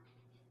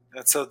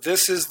And so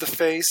this is the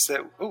face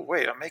that, oh,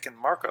 wait, I'm making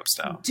markups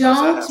now.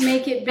 Don't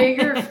make it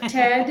bigger,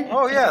 Ted.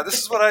 Oh, yeah, this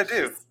is what I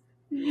do.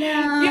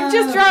 No. You've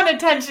just drawn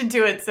attention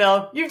to it,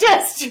 Sil. You've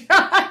just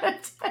drawn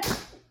attention.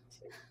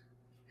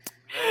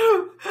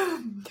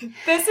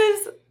 This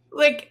is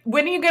like,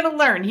 when are you going to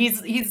learn?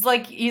 He's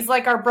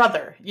like our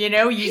brother, you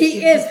know?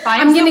 He is.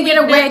 I'm going to get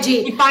a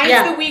wedgie. He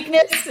finds the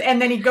weakness and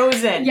then he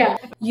goes in. Yeah.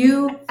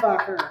 You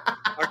fucker.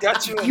 I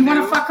got you. You want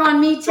to fuck on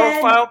me,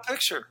 Ted? Profile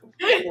picture.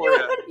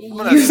 You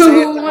want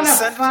to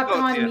fuck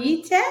on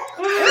me, Ted?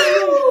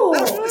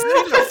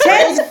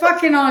 Ted's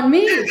fucking on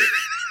me.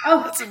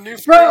 Oh, that's a new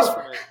phrase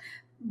for me.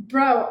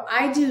 Bro,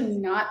 I do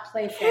not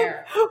play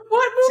fair.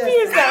 What movie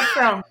is that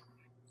from?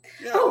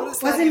 Yeah,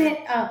 wasn't it?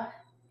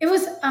 It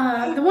was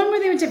the one where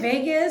they went to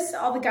Vegas.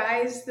 All the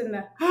guys in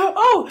the who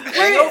are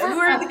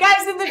the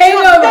guys in the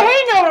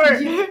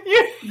Hangover?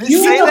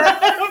 You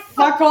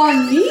fuck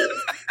on me.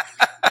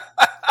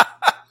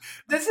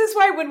 This is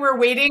why when we're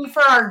waiting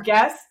for our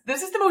guests,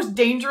 this is the most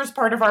dangerous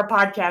part of our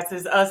podcast,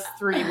 is us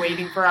three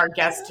waiting for our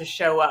guests to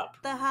show up.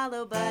 The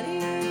Hollow Buddy.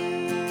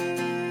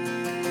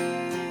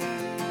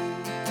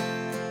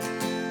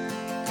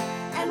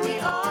 And we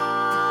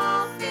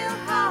all feel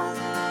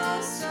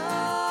hollow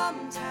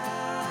sometimes.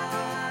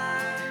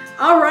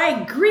 All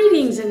right,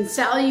 greetings and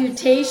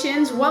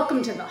salutations.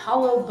 Welcome to the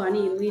Hollow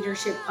Bunny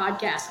Leadership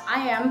Podcast.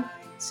 I am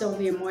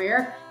Sylvia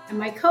Moyer, and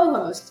my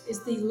co-host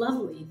is the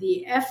lovely,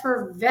 the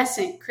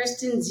effervescent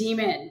Kristen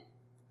Zeman.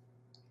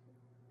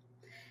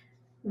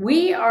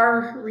 We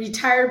are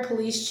retired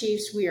police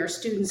chiefs. We are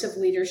students of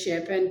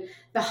leadership. And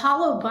the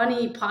Hollow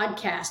Bunny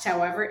podcast,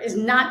 however, is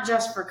not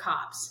just for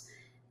cops.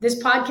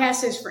 This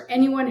podcast is for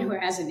anyone who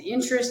has an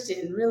interest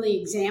in really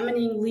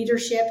examining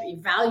leadership,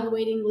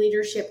 evaluating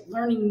leadership,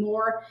 learning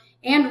more,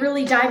 and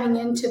really diving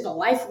into the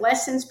life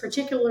lessons,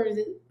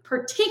 particularly,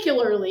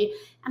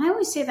 and I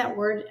always say that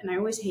word, and I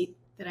always hate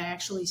that I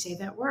actually say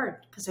that word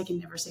because I can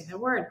never say that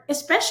word,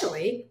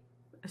 especially,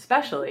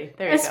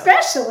 there you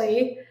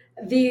go.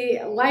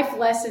 The life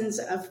lessons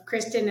of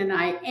Kristen and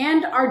I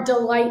and our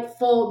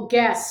delightful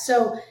guests.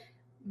 So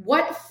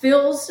what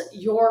fills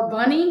your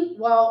bunny?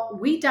 Well,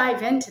 we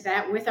dive into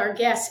that with our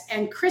guests,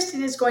 and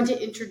Kristen is going to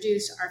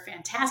introduce our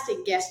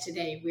fantastic guest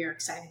today. We are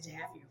excited to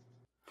have you.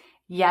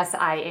 Yes,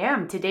 I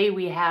am. Today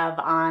we have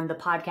on the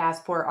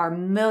podcast for our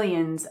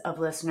millions of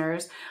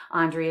listeners,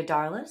 Andrea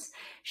Darlas.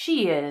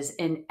 She is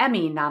an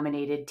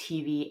Emmy-nominated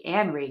TV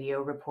and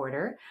radio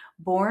reporter,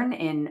 born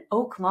in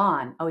Oak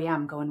Lawn. Oh yeah,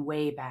 I'm going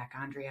way back,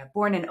 Andrea.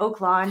 Born in Oak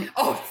Lawn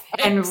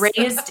and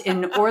raised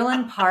in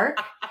Orland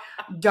Park.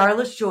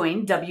 Darlas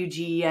joined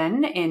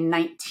WGN in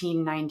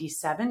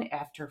 1997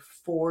 after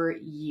 4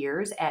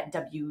 years at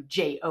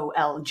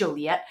WJOL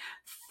Joliet,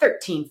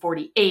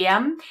 1340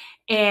 AM,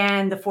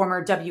 and the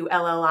former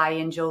WLLI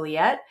in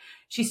Joliet.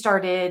 She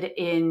started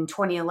in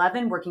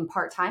 2011 working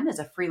part-time as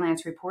a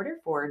freelance reporter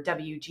for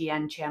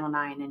WGN-Channel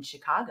 9 in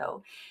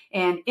Chicago.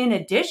 And in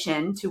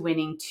addition to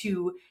winning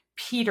 2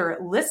 Peter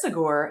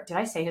Lisagor, did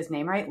I say his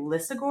name right?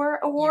 Lisagor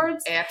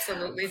Awards? You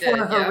absolutely did.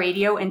 For her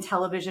radio and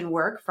television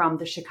work from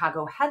the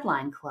Chicago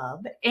Headline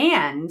Club,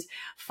 and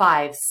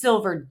 5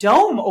 Silver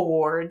Dome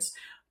Awards.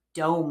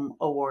 Dome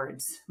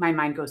Awards. My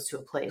mind goes to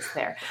a place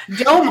there.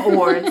 Dome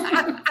Awards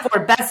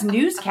for Best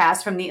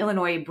Newscast from the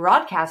Illinois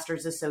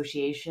Broadcasters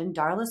Association.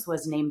 Darlas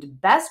was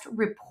named Best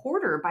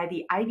Reporter by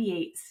the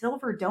IBA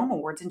Silver Dome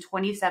Awards in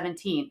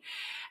 2017.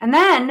 And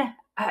then,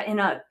 in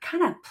a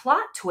kind of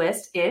plot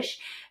twist-ish,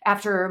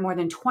 after more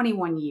than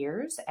 21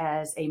 years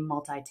as a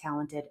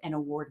multi-talented and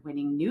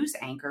award-winning news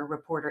anchor,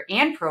 reporter,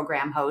 and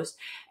program host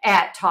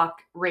at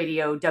talk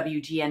radio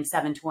WGN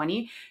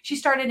 720, she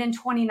started in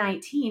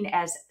 2019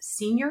 as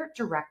Senior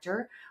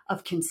Director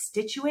of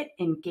Constituent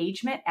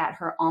Engagement at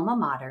her alma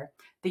mater,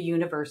 the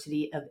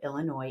University of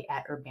Illinois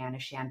at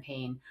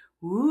Urbana-Champaign.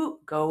 Ooh,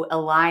 go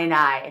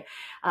Illini.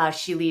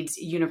 She leads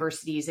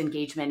university's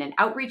engagement and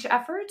outreach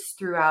efforts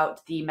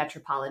throughout the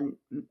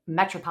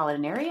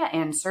metropolitan area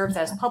and serves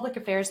as public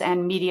affairs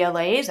and media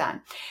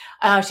liaison.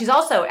 She's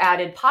also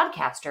added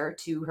podcaster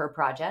to her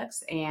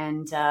projects.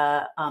 And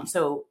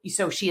so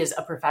she is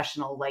a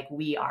professional like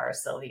we are,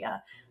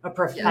 Sylvia, a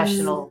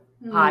professional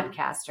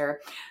podcaster.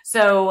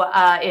 So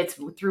it's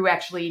through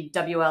actually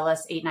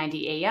WLS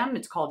 890 AM.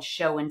 It's called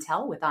Show and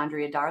Tell with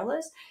Andrea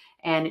Darlas.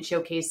 And it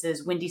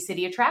showcases Windy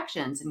City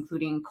attractions,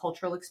 including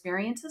cultural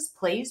experiences,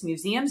 plays,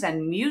 museums,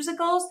 and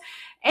musicals.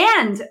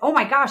 And, oh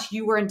my gosh,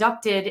 you were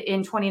inducted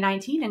in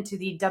 2019 into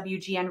the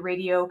WGN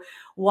Radio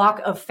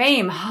Walk of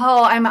Fame.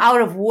 Oh, I'm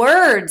out of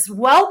words.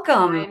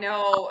 Welcome. I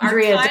know.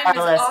 Andrea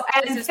Darlas.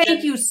 And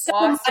thank you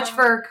so much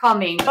for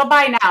coming.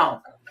 Bye-bye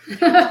now.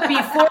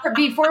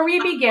 Before we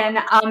begin,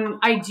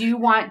 I do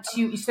want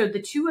to, so the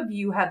two of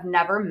you have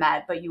never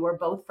met, but you are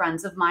both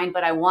friends of mine,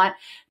 but I want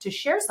to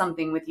share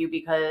something with you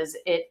because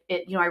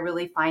I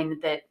really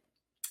find that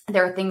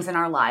there are things in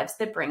our lives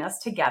that bring us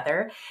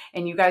together.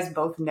 And you guys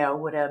both know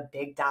what a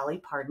big Dolly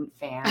Parton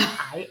fan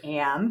I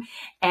am.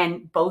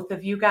 And both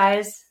of you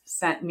guys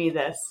sent me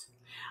this.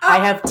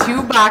 I have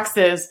 2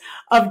 boxes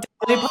of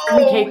Dolly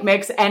Parton cake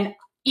mix, and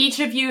each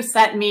of you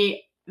sent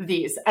me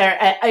these.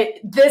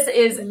 This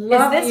is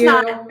this you.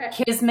 not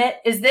kismet?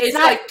 Is this It's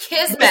not like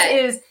kismet.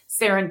 This is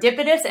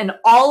serendipitous, and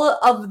all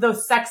of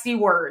those sexy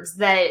words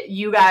that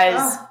you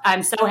guys,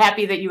 I'm so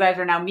happy that you guys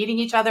are now meeting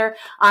each other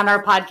on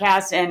our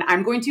podcast, and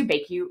I'm going to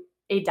bake you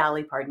a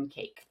Dolly Parton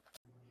cake.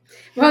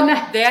 Well,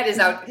 That is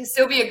out.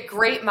 Sylvia,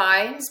 great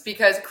minds,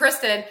 because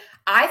Kristen,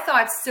 I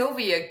thought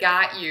Sylvia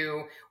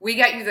we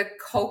got you the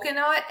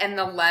coconut and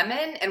the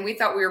lemon, and we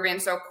thought we were being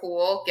so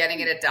cool getting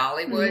it at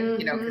Dollywood,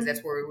 because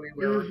that's where we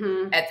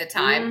were at the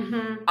time.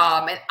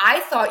 And I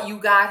thought you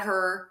got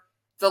her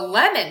the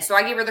lemon, so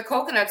I gave her the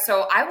coconut.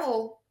 So I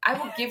will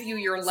give you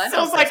your lemon.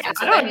 So like,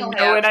 I don't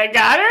know what I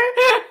got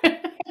her.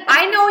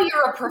 I know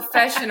you're a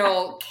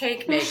professional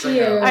cake maker. She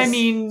is. I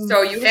mean,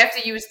 so you have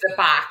to use the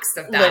box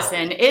of Dolly.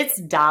 Listen,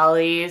 it's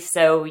Dolly,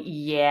 so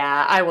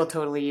yeah, I will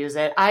totally use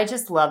it. I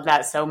just love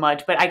that so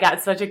much, but I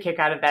got such a kick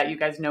out of that. You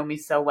guys know me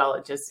so well.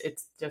 It's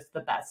just the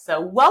best. So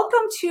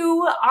welcome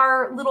to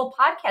our little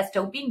podcast.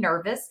 Don't be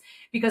nervous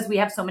because we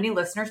have so many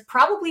listeners.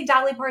 Probably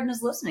Dolly Parton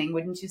is listening,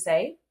 wouldn't you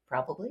say?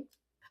 Probably.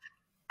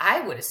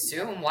 I would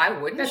assume. Why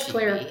wouldn't That's she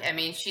clear. be? I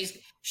mean, she's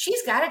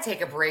got to take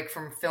a break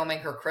from filming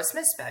her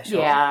Christmas special.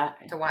 Yeah.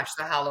 To watch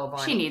the Hollow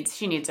Bunny.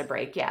 She needs a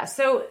break. Yeah.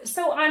 So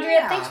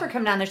Andrea, thanks for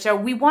coming on the show.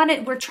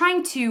 We're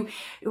trying to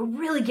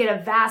really get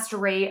a vast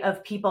array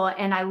of people.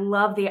 And I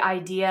love the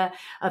idea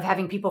of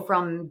having people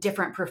from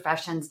different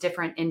professions,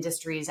 different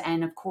industries.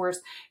 And of course,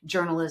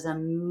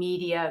 journalism,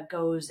 media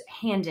goes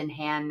hand in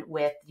hand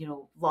with,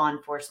 law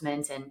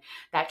enforcement and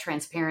that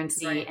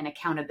transparency and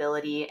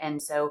accountability. And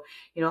so,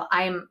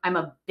 I'm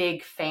a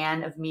big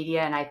fan of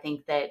media, and I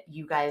think that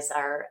you guys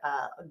are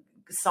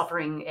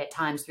suffering at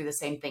times through the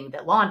same thing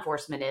that law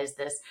enforcement is,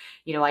 this,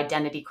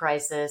 identity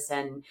crisis,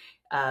 and,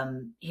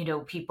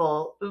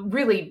 people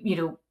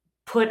really,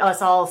 put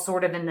us all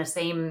sort of in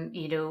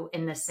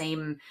the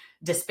same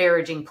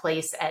disparaging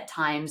place at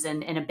times,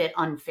 and a bit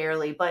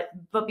unfairly. But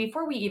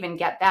before we even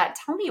get that,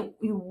 tell me,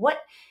 what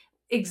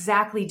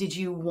exactly did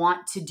you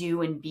want to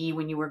do and be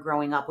when you were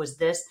growing up? Was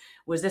this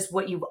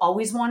what you've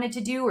always wanted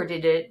to do, or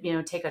did it,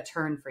 take a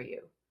turn for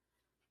you?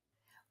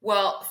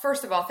 Well,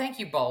 first of all, thank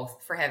you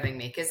both for having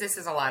me, because this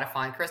is a lot of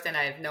fun. Kristen,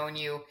 I have known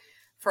you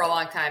for a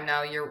long time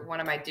now. You're one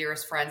of my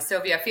dearest friends.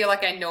 Sylvia, I feel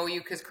like I know you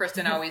because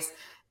Kristen always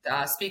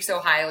speaks so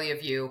highly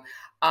of you.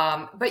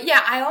 But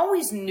yeah, I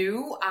always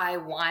knew I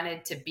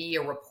wanted to be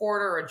a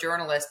reporter or a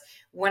journalist.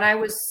 When I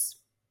was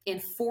in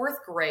fourth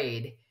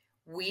grade,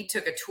 we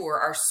took a tour,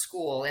 our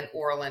school in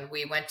Orland.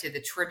 We went to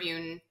the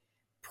Tribune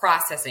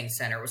Processing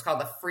Center. It was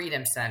called the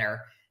Freedom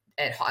Center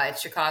at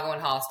Chicago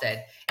and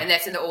Halstead. And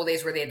that's in the old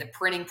days where they had the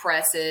printing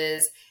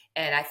presses.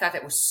 And I thought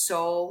that was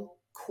so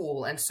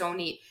cool and so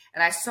neat.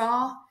 And I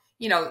saw,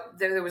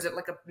 there was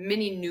like a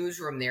mini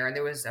newsroom there, and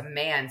there was a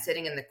man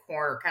sitting in the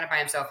corner kind of by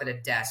himself at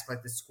a desk,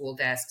 like the school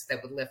desks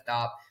that would lift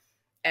up.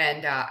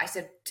 And I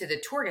said to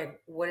the tour guide,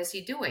 what is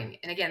he doing?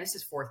 And again, this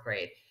is fourth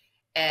grade.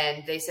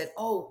 And they said,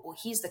 oh, well,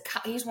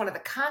 he's one of the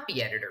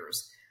copy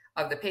editors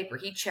of the paper.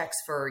 He checks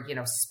for,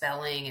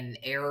 spelling and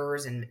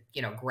errors and,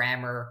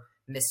 grammar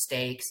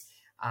mistakes,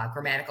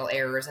 grammatical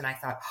errors. And I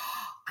thought,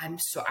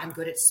 I'm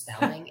good at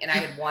spelling. And I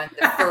had won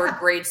the third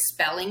grade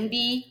spelling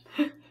bee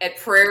at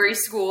Prairie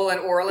School in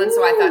Orland.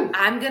 So I thought,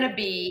 I'm going to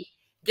be,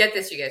 get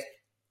this, you guys,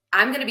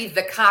 I'm going to be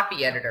the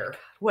copy editor,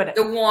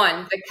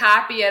 the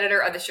copy editor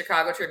of the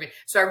Chicago Tribune.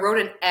 So I wrote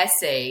an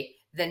essay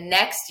the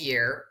next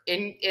year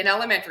in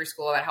elementary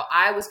school about how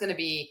I was going to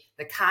be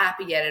the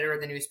copy editor of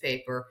the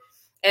newspaper.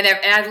 And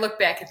I look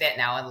back at that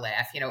now and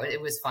laugh,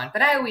 it was fun.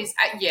 But I always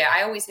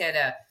had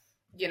a,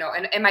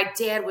 and my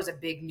dad was a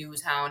big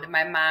news hound, and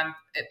my mom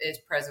is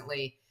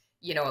presently,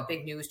 a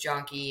big news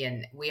junkie.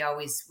 And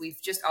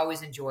we've just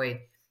always enjoyed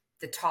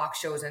the talk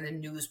shows and the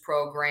news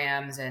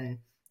programs and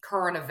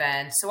current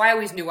events. So I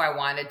always knew I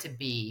wanted to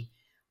be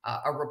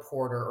a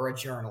reporter or a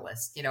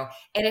journalist, and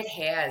it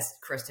has,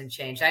 Kristen,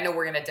 changed. I know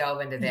we're going to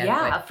delve into that.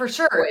 Yeah, for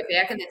sure. Boy,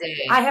 back in the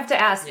day. I have to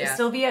ask,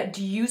 Sylvia,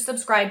 do you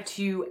subscribe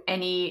to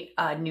any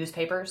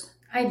newspapers?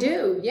 I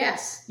do,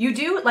 yes. You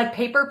do? Like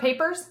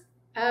papers?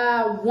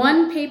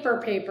 One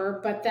paper,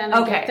 but then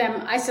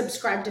I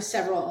subscribe to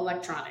several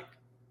electronic.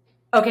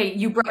 Okay,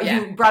 you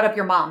brought up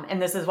your mom,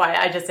 and this is why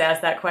I just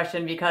asked that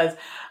question, because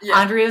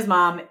Andrea's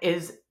mom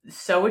is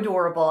so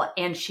adorable,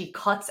 and she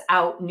cuts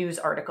out news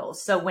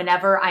articles. So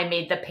whenever I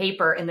made the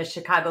paper in the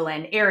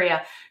Chicagoland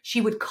area,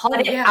 she would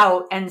cut it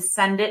out and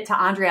send it to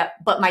Andrea.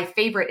 But my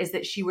favorite is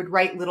that she would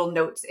write little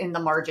notes in the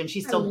margin.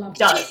 She still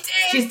does.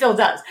 She still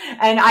does.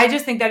 And I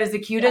just think that is the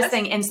cutest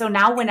thing. And so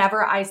now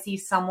whenever I see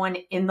someone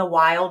in the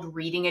wild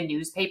reading a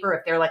newspaper,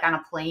 if they're like on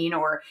a plane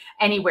or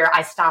anywhere,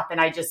 I stop and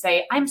I just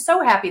say, I'm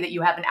so happy that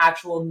you have an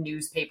actual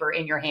newspaper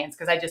in your hands,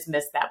 because I just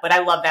missed that. But I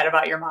love that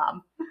about your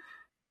mom.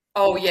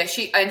 Oh yeah,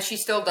 she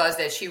still does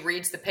that. She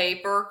reads the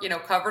paper,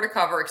 cover to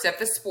cover, except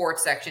the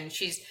sports section.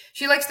 She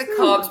likes the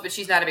Cubs, but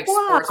she's not a big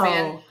sports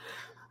fan.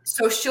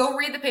 So she'll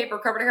read the paper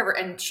cover to cover,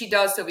 and she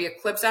does. Sylvia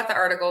clips out the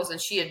articles,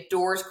 and she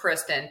adores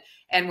Kristen.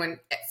 And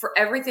for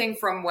everything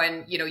from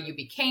when you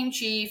became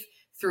chief,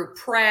 through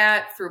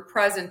Pratt, through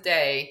present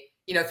day,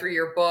 through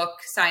your book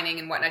signing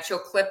and whatnot, she'll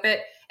clip it.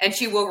 And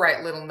she will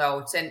write little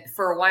notes. And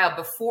for a while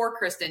before,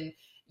 Kristen,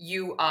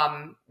 you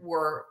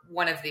were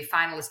one of the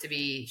finalists to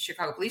be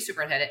Chicago Police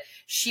Superintendent,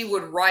 she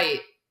would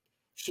write,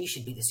 she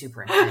should be the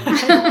superintendent.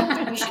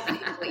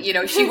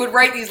 She would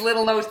write these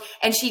little notes,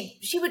 and she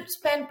would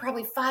spend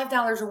probably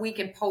 $5 a week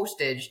in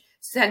postage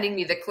sending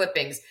me the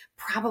clippings,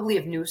 probably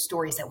of news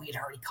stories that we had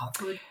already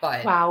covered.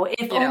 But wow,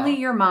 if only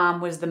your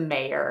mom was the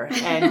mayor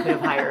and could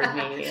have hired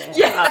me.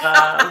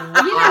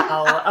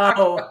 Wow.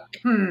 Oh,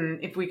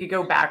 if we could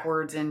go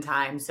backwards in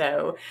time.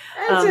 So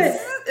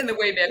in the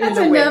way back. That's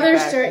another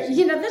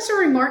story. That's a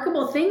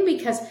remarkable thing,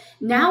 because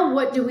now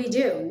what do?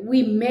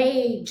 We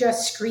may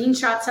just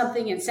screenshot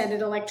something and send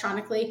it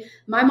electronically.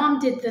 My mom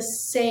did the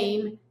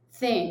same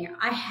thing.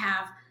 I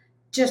have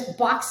just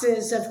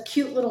boxes of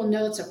cute little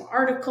notes of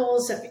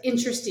articles, of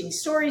interesting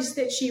stories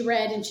that she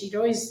read, and she'd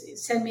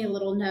always send me a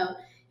little note.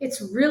 It's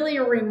really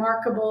a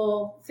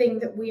remarkable thing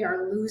that we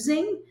are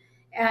losing.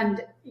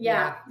 And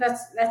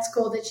that's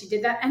cool that she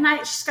did that. And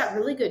she's got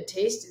really good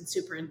taste in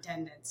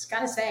superintendents,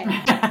 gotta say.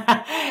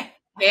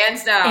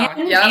 Hands down.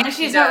 And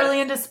she's not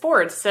really into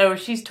sports, so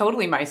she's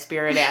totally my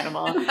spirit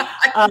animal.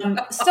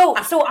 So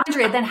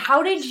Andrea, then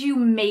how did you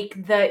make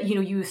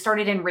you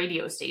started in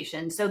radio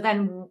stations. So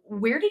then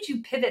where did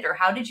you pivot, or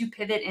how did you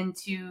pivot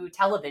into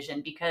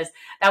television? Because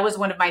that was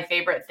one of my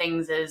favorite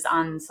things is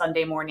on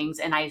Sunday mornings.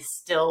 And I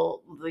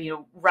still,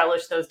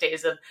 relish those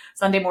days of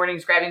Sunday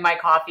mornings, grabbing my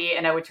coffee,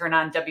 and I would turn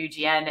on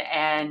WGN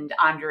and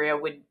Andrea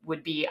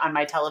would be on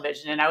my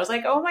television. And I was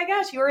like, oh my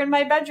gosh, you were in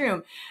my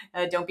bedroom.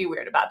 Don't be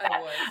weird about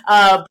that.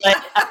 But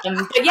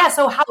yeah,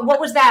 so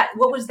what was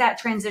that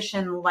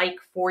transition like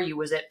for you?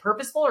 Was it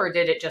purposeful, or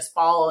did it just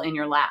fall in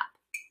your lap?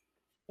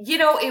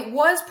 It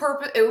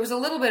was a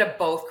little bit of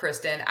both,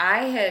 Kristen.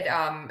 I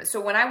had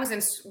so when I was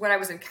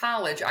in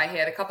college, I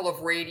had a couple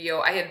of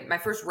my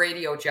first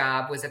radio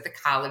job was at the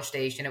college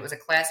station. It was a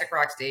classic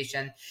rock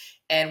station,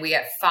 and we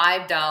got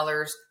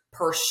 $5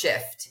 per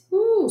shift.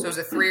 Ooh. So it was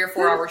a 3 or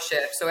 4 hour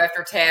shift. So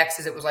after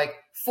taxes, it was like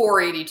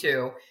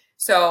 $4.82.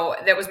 So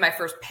that was my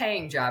first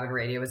paying job in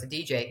radio as a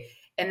DJ.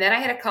 And then I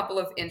had a couple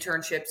of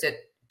internships at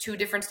 2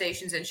 different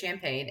stations in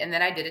Champaign. And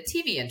then I did a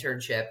TV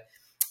internship,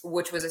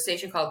 which was a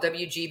station called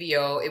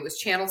WGBO. It was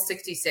Channel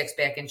 66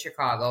 back in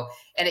Chicago.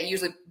 And it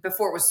usually,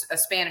 before it was a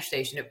Spanish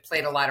station, it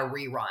played a lot of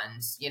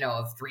reruns,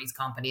 of Three's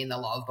Company and The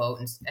Love Boat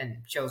and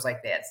shows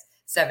like that,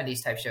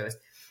 70s type shows.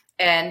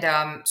 And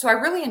so I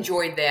really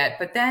enjoyed that.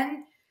 But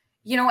then,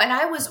 and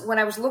when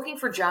I was looking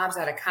for jobs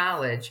out of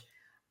college,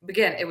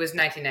 again, it was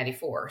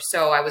 1994.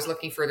 So I was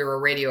looking for either a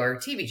radio or a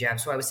TV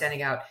job. So I was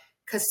sending out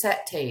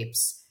cassette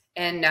tapes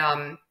and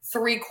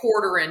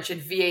 3/4 inch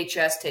and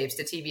VHS tapes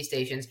to TV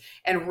stations.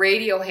 And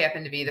radio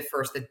happened to be the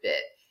first that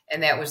bit.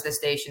 And that was the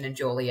station in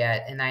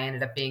Joliet. And I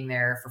ended up being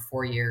there for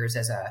 4 years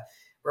as a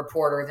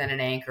reporter, then an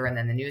anchor, and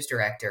then the news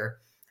director.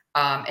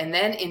 And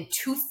then in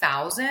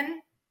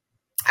 2000,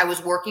 I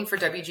was working for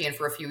WGN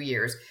for a few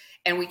years.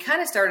 And we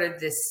kind of started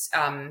this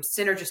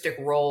synergistic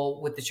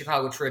role with the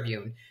Chicago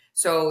Tribune.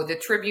 So the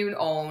Tribune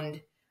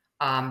owned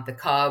the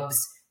Cubs,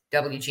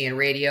 WGN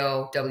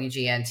Radio,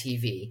 WGN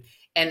TV.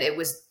 And it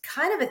was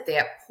kind of at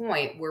that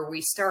point where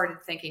we started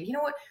thinking, you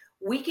know what,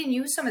 we can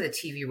use some of the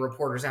TV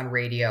reporters on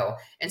radio,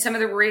 and some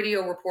of the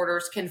radio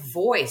reporters can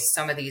voice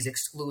some of these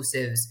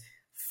exclusives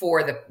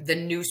for the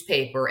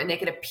newspaper, and they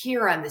could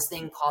appear on this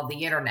thing called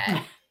the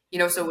internet.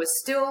 So it was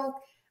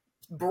still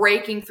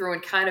breaking through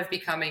and kind of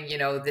becoming,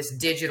 this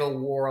digital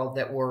world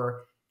that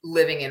we're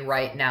living in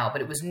right now,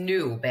 but it was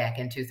new back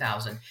in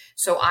 2000.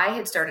 So I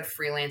had started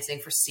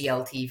freelancing for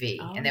CLTV,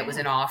 and that was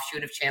an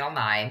offshoot of Channel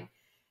 9.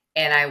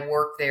 And I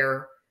work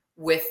there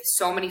with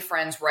so many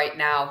friends right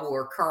now who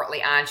are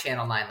currently on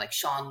Channel 9, like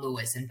Sean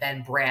Lewis and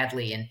Ben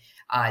Bradley, and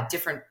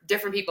different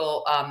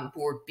people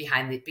who are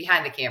behind the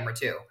camera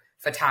too,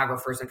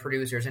 photographers and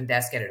producers and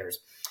desk editors.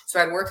 So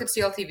I worked at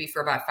CLTV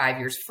for about 5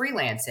 years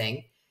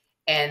freelancing,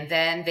 and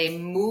then they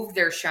moved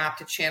their shop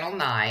to Channel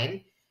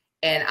 9.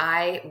 And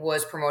I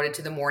was promoted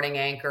to the morning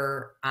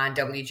anchor on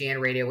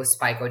WGN Radio with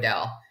Spike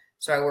O'Dell.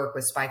 So I work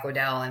with Spike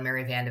O'Dell and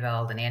Mary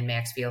Vandeveld and Ann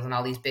Maxfield and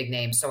all these big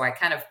names. So I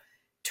kind of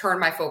turned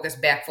my focus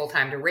back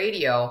full-time to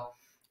radio.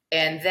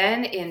 And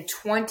then in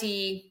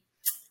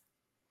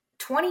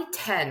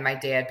 2010, my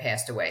dad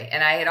passed away.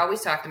 And I had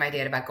always talked to my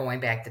dad about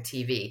going back to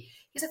TV.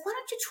 He's like, why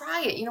don't you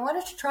try it? Why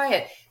don't you try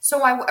it?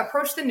 So I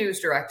approached the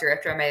news director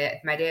after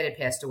my dad had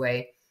passed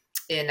away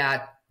in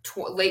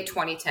late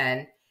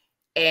 2010.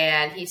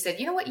 And he said,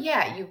 you know what?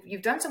 Yeah,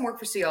 you've done some work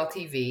for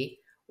CLTV.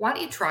 Why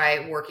don't you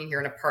try working here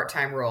in a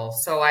part-time role?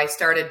 So I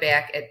started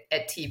back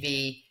at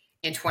TV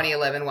in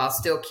 2011 while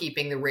still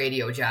keeping the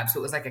radio job. So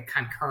it was like a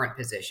concurrent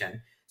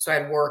position. So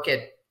I'd work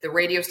at the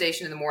radio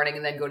station in the morning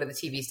and then go to the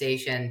TV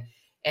station.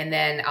 And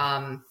then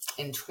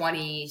in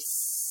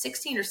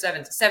 2016 or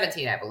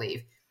 17, I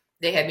believe,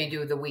 they had me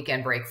do the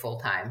weekend break full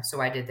time.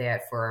 So I did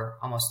that for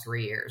almost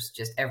 3 years,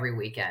 just every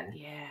weekend.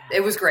 Yeah.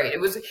 It was great. It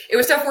was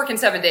tough working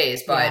 7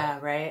 days, but yeah,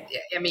 right.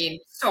 I mean,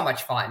 so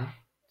much fun.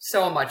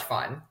 So much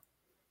fun.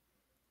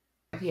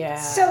 Yeah.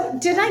 So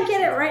did I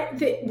get it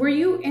right? Were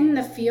you in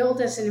the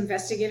field as an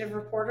investigative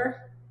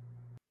reporter?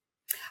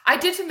 I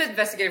did some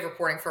investigative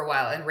reporting for a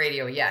while in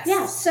radio. Yes.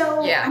 Yeah.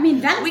 So, Yeah. I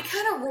mean, that. We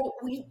kind of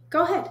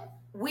Go ahead.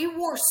 we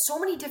wore so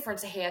many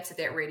different hats at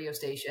that radio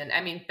station.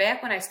 I mean,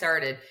 back when I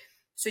started,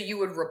 so you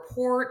would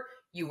report,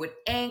 you would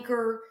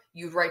anchor,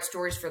 you'd write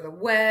stories for the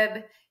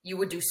web, you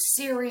would do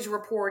series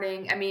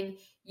reporting. I mean,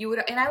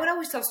 and I would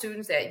always tell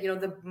students that,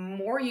 the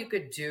more you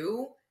could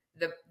do,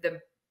 the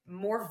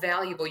more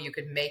valuable you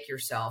could make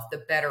yourself, the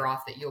better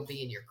off that you'll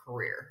be in your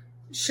career.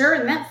 Sure,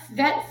 and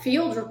that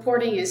field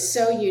reporting is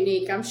so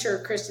unique. I'm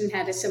sure Kristen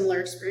had a similar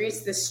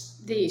experience.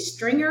 The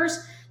stringers,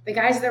 the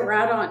guys that were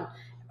out on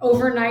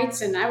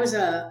overnights, and I was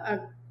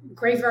a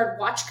graveyard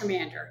watch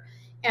commander,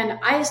 and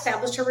I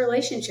established a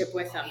relationship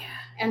with them. Yeah.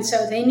 And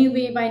so they knew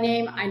me by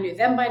name. I knew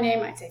them by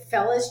name. I'd say,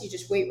 fellas, you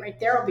just wait right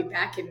there. I'll be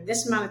back in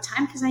this amount of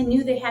time, because I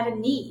knew they had a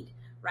need,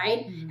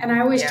 right? Mm-hmm. And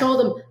I always told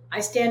them, I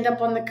stand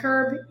up on the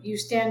curb, you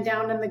stand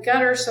down in the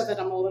gutter so that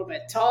I'm a little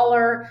bit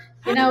taller,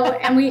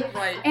 and we,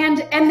 right. and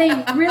they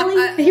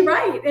really,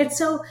 right. And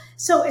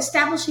so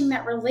establishing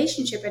that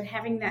relationship and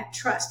having that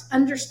trust,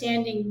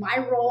 understanding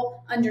my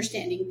role,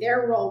 understanding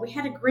their role, we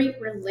had a great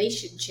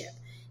relationship,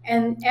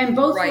 and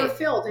both right. were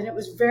filled, and it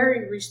was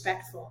very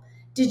respectful.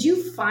 Did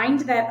you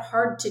find that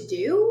hard to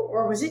do,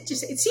 or was it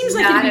just, it seems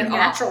like it'd be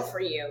natural for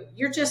you.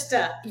 You're just,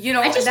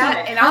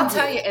 I'll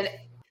tell you, and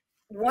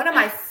one of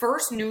my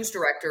first news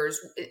directors,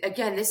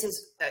 again, this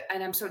is,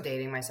 and I'm so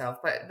dating myself,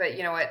 but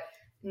you know what,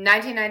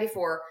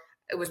 1994,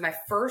 it was my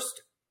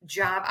first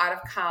job out of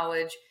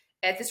college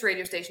at this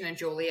radio station in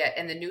Joliet,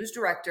 and the news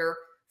director,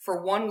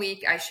 for 1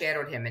 week, I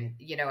shadowed him, and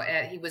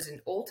he was an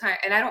old time,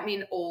 and I don't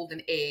mean old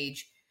in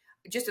age,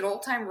 just an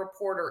old time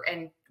reporter,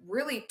 and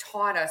really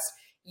taught us,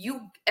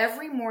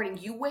 every morning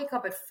you wake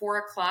up at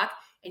 4:00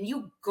 and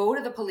you go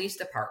to the police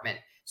department.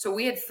 So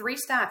we had 3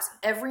 stops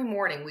every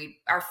morning.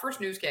 Our first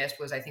newscast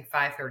was, I think,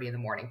 5:30 in the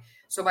morning.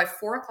 So by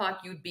 4:00,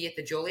 you'd be at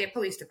the Joliet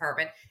Police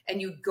Department,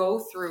 and you'd go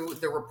through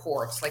the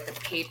reports, like the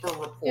paper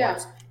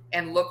reports,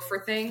 and look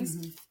for things.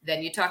 Mm-hmm.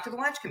 Then you talk to the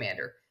watch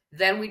commander.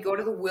 Then we'd go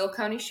to the Will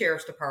County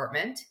Sheriff's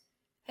Department.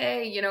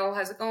 Hey,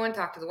 how's it going?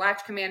 Talk to the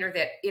watch commander.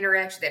 That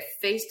interaction, that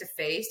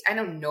face-to-face. I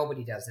know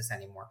nobody does this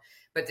anymore,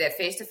 but that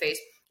face-to-face.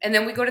 And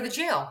then we go to the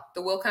jail,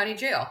 the Will County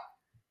Jail.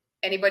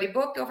 Anybody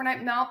booked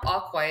overnight? Nope,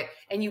 all quiet.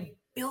 And you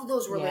build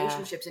those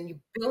relationships and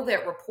you build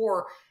that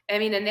rapport. I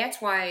mean, and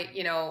that's why,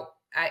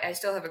 I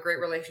still have a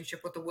great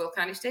relationship with the Will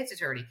County State's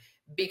Attorney,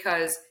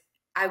 because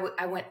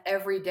I went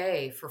every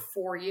day for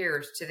 4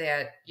 years to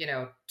that,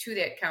 to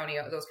that county,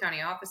 those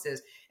county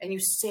offices, and you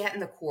sat in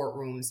the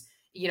courtrooms,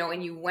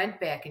 and you went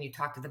back and you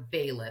talked to the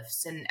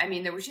bailiffs. And I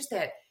mean, there was just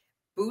that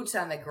boots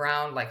on the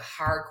ground, like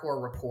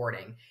hardcore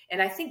reporting.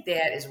 And I think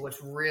that is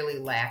what's really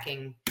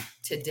lacking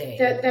today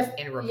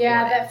in reporting.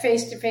 Yeah, that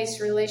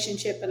face-to-face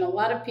relationship. And a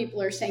lot of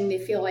people are saying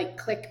they feel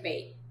like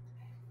clickbait.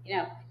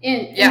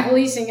 In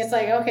policing, it's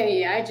like,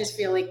 okay, I just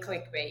feel like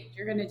clickbait.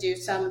 You're going to do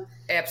some.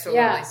 Absolutely.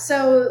 Yeah.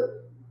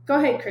 So go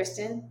ahead,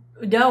 Kristen.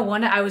 No,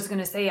 I was going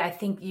to say, I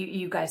think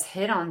you guys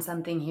hit on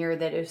something here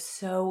that is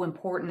so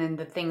important. And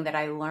the thing that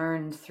I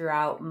learned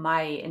throughout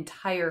my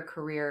entire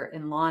career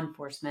in law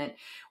enforcement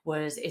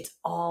was it's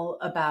all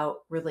about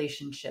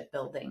relationship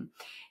building.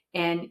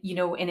 And,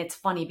 and it's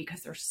funny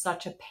because there's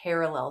such a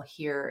parallel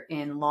here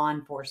in law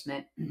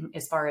enforcement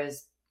as far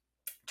as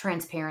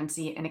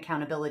transparency and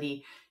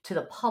accountability to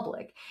the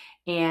public.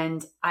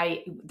 And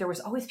there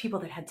was always people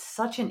that had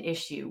such an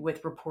issue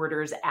with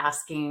reporters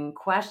asking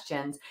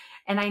questions.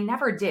 And I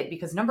never did,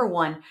 because number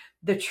one,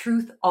 the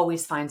truth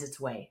always finds its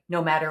way,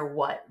 no matter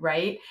what,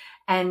 right?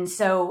 And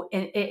so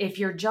if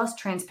you're just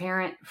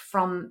transparent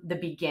from the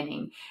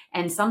beginning,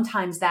 and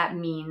sometimes that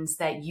means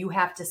that you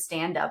have to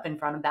stand up in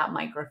front of that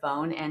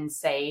microphone and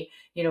say,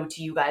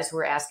 to you guys who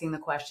are asking the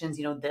questions,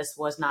 this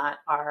was not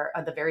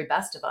the very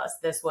best of us.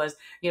 This was,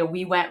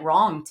 we went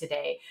wrong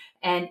today.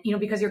 And,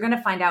 because you're going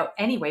to find out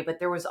anyway, but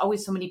there was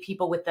always so many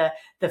people with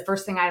the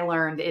first thing I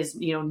learned is,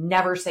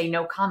 never say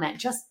no comment.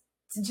 Just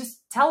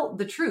tell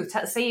the truth.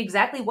 Say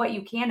exactly what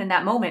you can in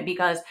that moment,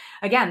 because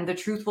again, the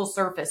truth will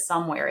surface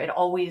somewhere. It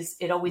always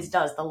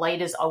does. The light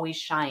is always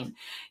shine,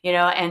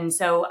 and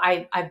so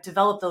I've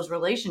developed those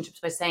relationships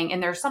by saying,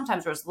 and there's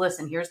sometimes where it's,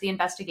 listen, here's the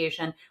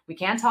investigation. We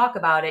can't talk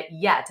about it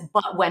yet,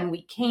 but when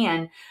we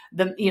can,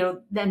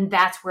 then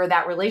that's where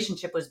that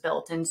relationship was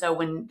built. And so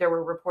when there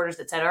were reporters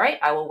that said, all right,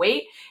 I will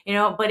wait,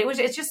 but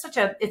it's just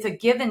it's a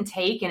give and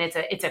take, and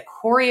it's a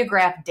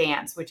choreographed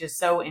dance, which is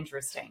so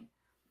interesting.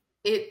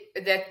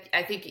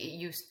 I think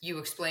you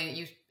explained it,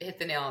 you hit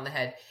the nail on the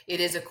head. It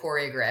is a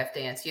choreographed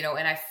dance, and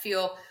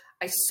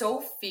I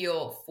so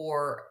feel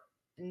for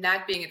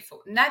not being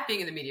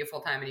in the media full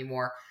time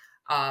anymore,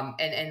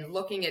 and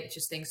looking at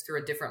just things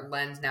through a different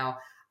lens now.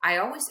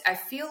 I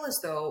feel as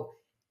though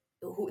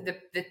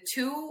the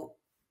two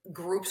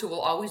groups who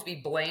will always be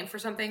blamed for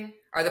something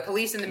are the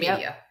police and the media.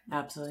 Yep,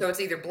 absolutely. So it's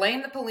either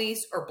blame the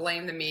police or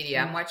blame the media.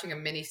 Mm-hmm. I'm watching a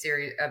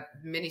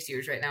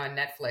miniseries right now on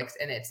Netflix,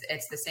 and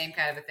it's the same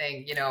kind of a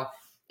thing.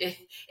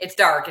 It's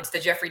dark. It's the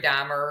Jeffrey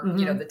Dahmer,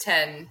 mm-hmm. The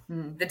 10,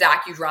 mm-hmm. the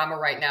docudrama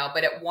right now.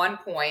 But at one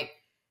point,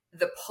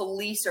 the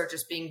police are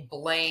just being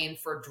blamed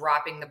for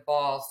dropping the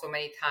ball so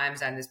many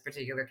times on this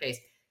particular case.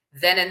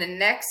 Then in the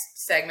next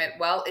segment,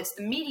 well, it's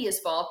the media's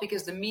fault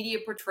because the media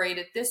portrayed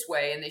it this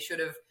way and they should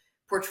have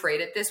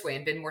portrayed it this way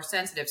and been more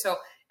sensitive. So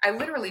I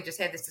literally just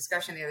had this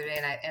discussion the other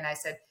day and I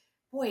said,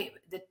 boy,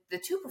 the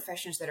two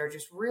professions that are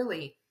just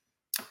really,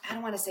 I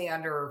don't want to say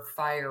under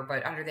fire,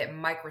 but under that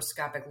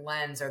microscopic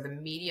lens are the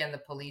media and the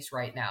police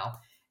right now,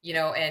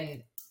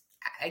 and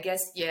I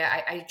guess,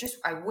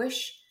 I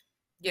wish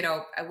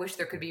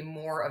there could be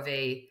more of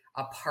a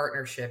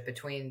partnership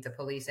between the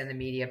police and the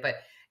media, but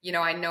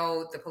I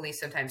know the police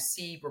sometimes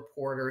see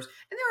reporters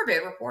and there are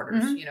bad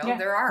reporters,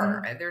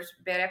 there's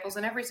bad apples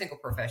in every single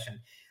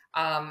profession.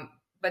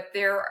 But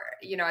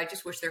I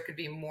just wish there could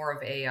be more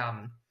of a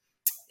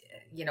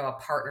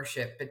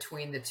partnership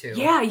between the two.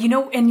 Yeah.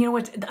 And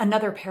what,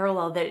 another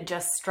parallel that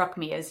just struck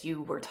me as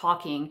you were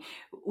talking,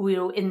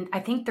 and I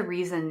think the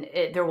reason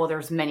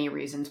there's many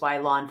reasons why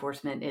law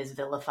enforcement is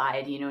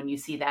vilified, and you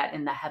see that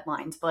in the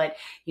headlines, but,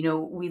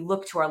 we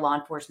look to our law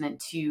enforcement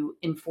to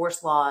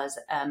enforce laws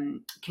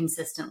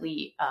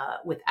consistently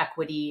with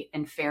equity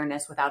and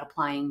fairness without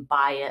applying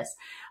bias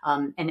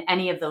and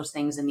any of those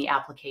things in the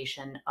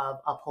application of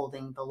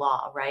upholding the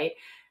law, right?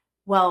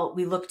 Well,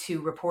 we look to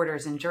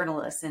reporters and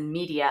journalists and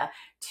media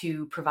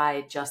to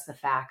provide just the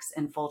facts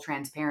and full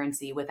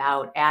transparency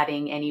without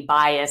adding any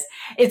bias.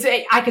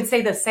 I could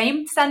say the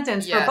same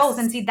sentence for both.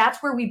 And see,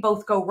 that's where we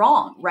both go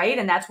wrong, right?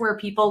 And that's where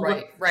people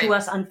look to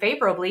us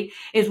unfavorably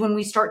is when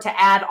we start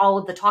to add all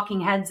of the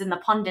talking heads and the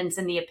pundits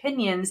and the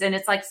opinions. And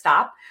it's like,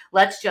 stop,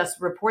 let's just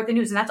report the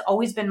news. And that's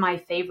always been my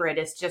favorite.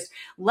 It's just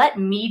let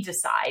me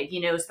decide,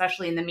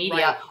 especially in the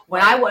media.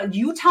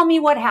 You tell me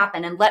what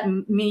happened and let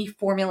me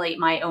formulate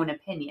my own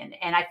opinion.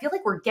 And I feel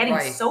like we're getting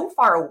so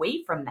far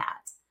away from that.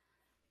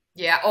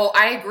 Yeah. Oh,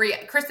 I agree.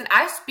 Kristen,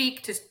 I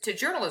speak to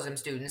journalism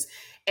students,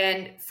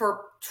 and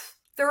for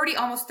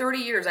almost 30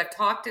 years, I've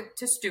talked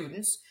to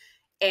students,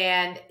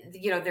 and,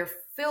 they're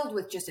filled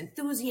with just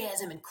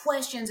enthusiasm and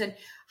questions and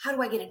how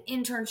do I get an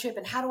internship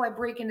and how do I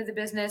break into the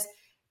business?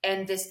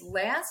 And this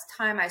last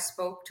time I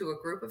spoke to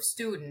a group of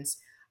students,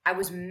 I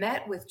was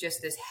met with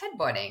just this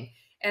headbutting.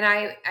 And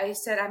I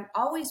said, I've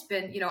always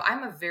been,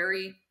 I'm a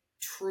very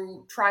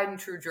tried and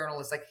true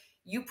journalist. Like,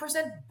 you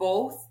present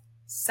both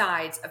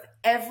sides of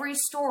every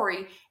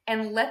story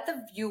and let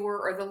the viewer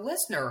or the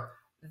listener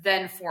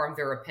then form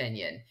their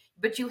opinion.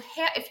 But to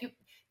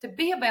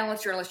be a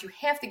balanced journalist, you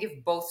have to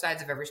give both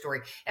sides of every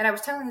story. And I was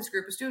telling this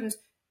group of students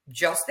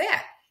just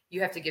that.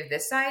 You have to give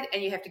this side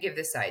and you have to give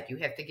this side. You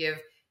have to give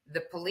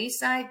the police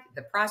side,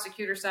 the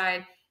prosecutor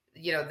side,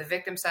 the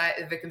victim side,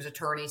 the victim's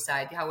attorney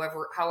side,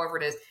 however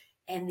it is.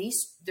 And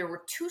there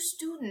were two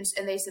students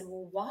and they said,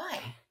 well, why?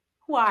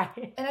 Why?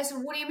 And I said,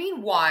 what do you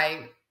mean,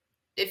 why?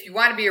 If you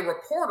want to be a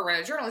reporter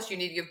and a journalist, you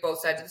need to give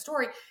both sides of the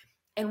story.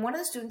 And one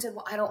of the students said,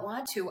 well, I don't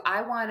want to.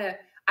 I want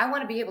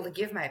to be able to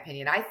give my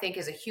opinion. I think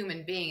as a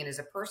human being and as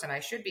a person, I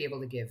should be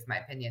able to give my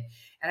opinion.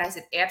 And I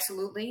said,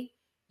 absolutely.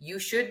 You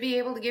should be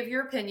able to give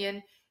your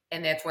opinion.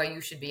 And that's why you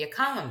should be a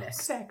columnist.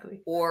 Exactly.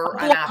 Or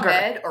an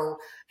op-ed or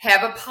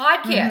have a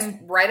podcast,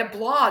 write a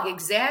blog.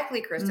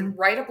 Exactly, Kristen,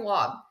 write a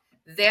blog.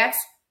 That's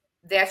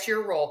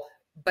your role.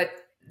 But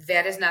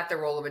that is not the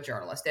role of a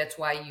journalist. That's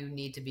why you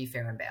need to be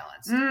fair and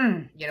balanced.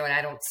 And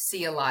I don't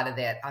see a lot of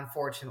that,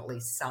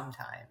 unfortunately,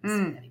 sometimes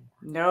anymore.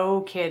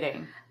 No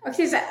kidding.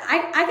 Okay, so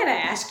I got to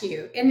ask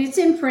you, and it's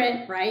in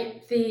print,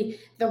 right? The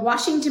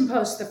Washington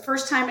Post, the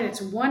first time in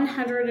its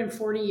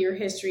 140-year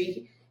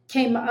history,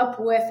 came up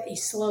with a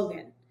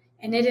slogan,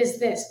 and it is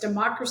this: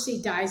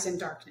 democracy dies in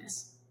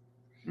darkness.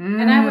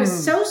 And I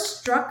was so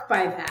struck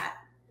by that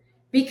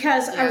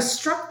because I was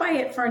struck by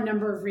it for a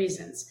number of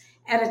reasons.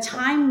 At a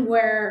time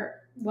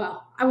where,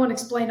 well, I won't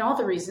explain all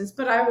the reasons,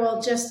 but I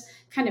will just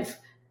kind of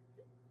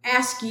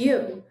ask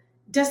you,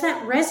 does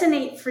that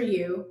resonate for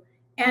you?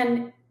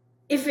 And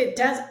if it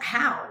does,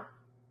 how?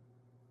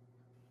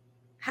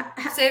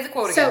 Say the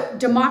quote again. So,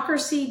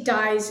 democracy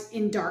dies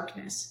in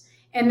darkness.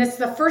 And it's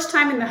the first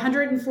time in the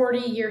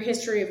 140-year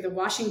history of the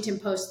Washington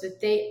Post that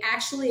they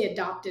actually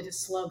adopted a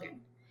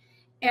slogan.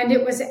 And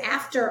it was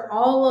after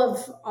all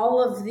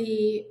of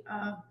the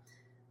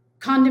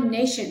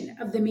condemnation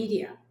of the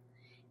media.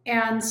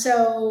 And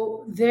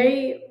so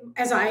they,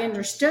 as I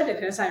understood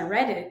it, as I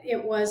read it,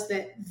 it was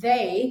that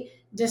they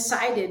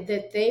decided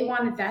that they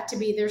wanted that to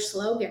be their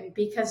slogan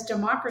because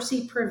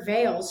democracy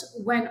prevails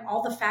when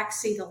all the facts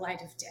see the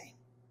light of day.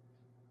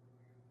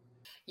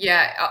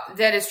 Yeah,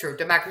 that is true.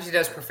 Democracy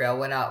does prevail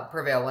when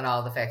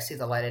all the facts see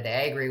the light of day.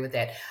 I agree with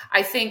that.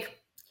 I think,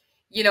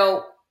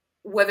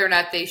 whether or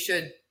not they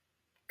should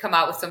come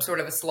out with some sort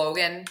of a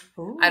slogan.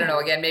 Ooh. I don't know.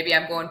 Again, maybe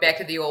I'm going back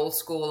to the old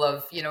school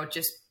of,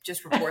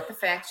 just report the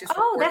facts, just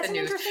report the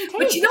news. Interesting take.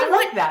 But you know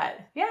what? Like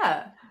that.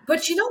 Yeah.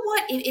 But you know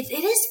what?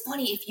 It is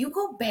funny. If you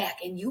go back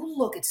and you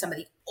look at some of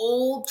the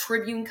old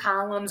Tribune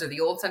columns or the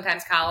old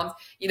Sun-Times columns,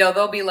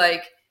 they'll be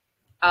like,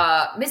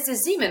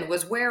 Mrs. Zeman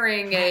was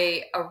wearing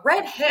a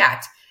red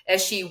hat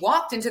as she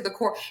walked into the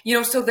court.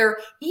 So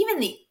even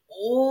the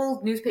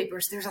old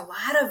newspapers, there's a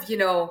lot of,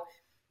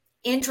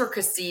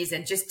 intricacies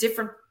and just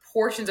different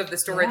portions of the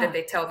story Yeah. that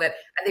they tell that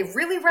are they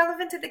really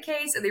relevant to the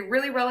case? Are they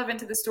really relevant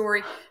to the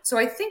story? So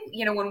I think,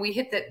 when we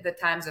hit the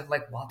times of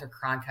like Walter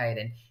Cronkite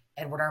and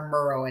Edward R.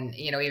 Murrow and,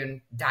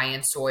 even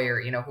Diane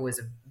Sawyer, who is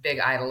a big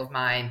idol of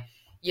mine,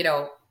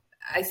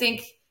 I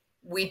think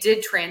we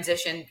did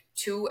transition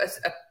to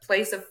a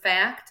place of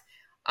fact.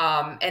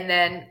 And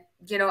then,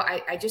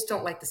 I just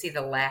don't like to see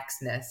the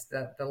laxness,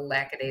 the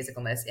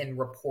lackadaisicalness in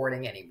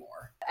reporting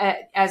anymore.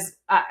 As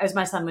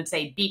my son would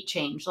say, beat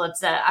change.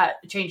 Let's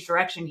change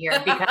direction here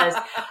because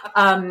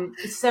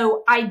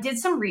so I did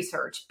some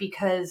research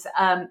because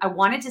I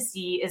wanted to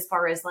see as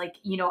far as like,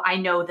 I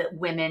know that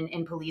women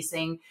in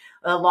policing,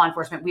 law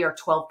enforcement, we are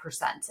 12%,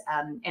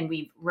 and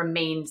we've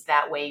remained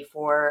that way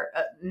for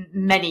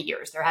many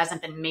years. There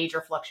hasn't been major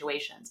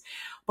fluctuations.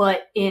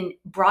 But in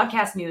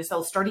broadcast news,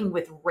 so starting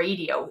with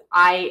radio,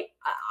 I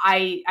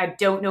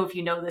don't know if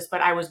you know this,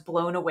 but I was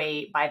blown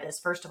away by this.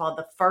 First of all,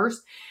 the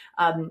first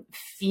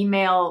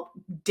female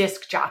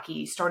disc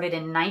jockey started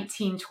in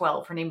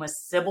 1912. Her name was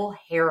Sybil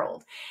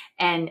Harold,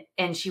 and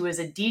she was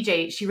a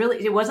DJ.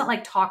 It wasn't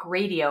like talk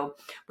radio,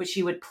 but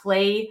she would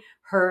play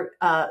her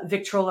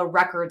Victrola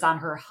records on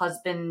her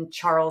husband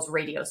Charles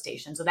radio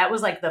station. So that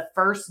was like the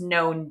first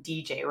known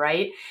DJ,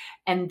 right?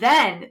 And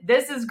then,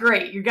 this is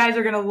great. You guys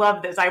are going to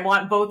love this. I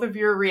want both of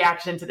your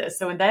reaction to this.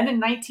 So, and then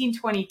in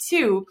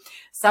 1922,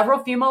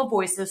 several female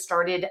voices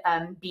started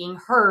being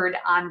heard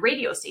on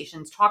radio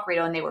stations, talk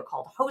radio, and they were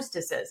called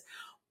hostesses.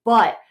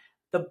 But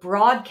the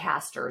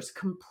broadcasters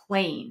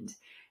complained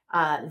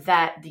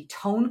that the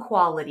tone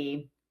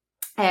quality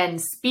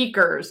and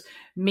speakers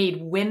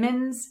made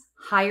women's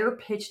higher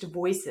pitched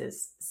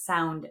voices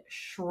sound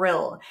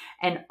shrill,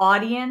 and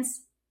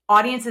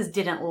audiences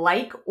didn't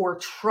like or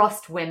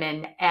trust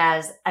women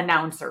as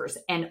announcers,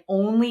 and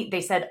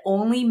they said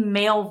only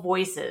male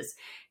voices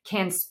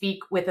can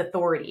speak with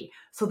authority.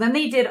 So then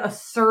they did a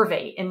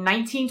survey in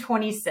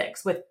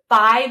 1926 with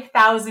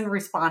 5,000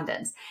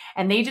 respondents,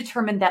 and they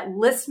determined that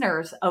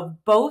listeners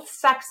of both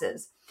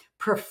sexes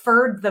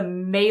preferred the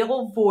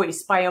male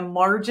voice by a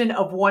margin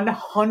of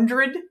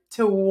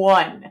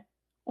 100-1.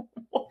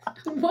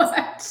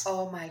 What?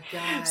 Oh my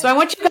God. So I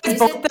want you guys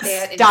both to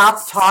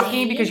stop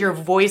talking because your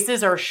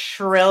voices are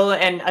shrill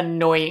and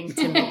annoying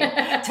to me.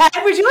 Ted,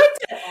 would you like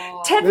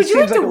to This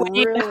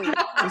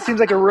seems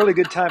like a really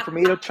good time for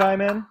me to chime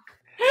in,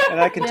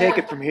 and I can take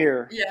it from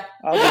here. Yeah.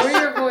 Lower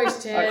your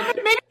voice, Ted.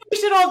 Maybe we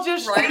should all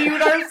just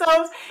mute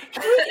ourselves.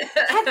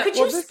 Ted, could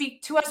you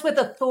speak to us with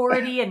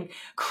authority and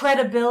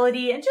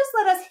credibility and just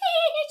let us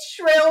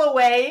shrill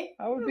away?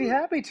 I would be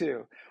happy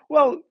to.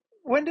 Well,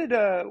 when did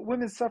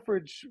women's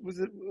suffrage, was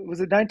it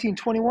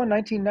 1921,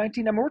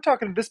 1919? I mean, we're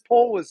talking, this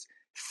poll was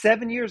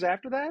 7 years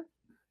after that?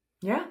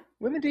 Yeah.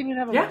 Women didn't even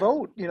have a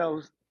vote,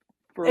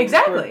 for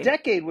a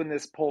decade when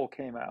this poll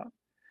came out.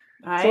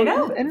 I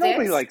know. And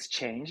nobody likes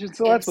change, and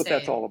so that's what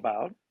that's all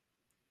about.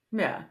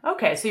 Yeah.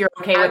 Okay, so you're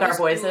okay with our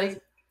voices?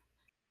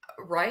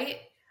 Right?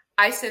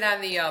 I sit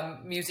on the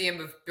Museum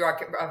of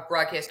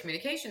Broadcast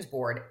Communications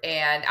Board,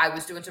 and I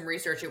was doing some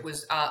research. It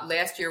was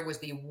last year was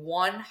the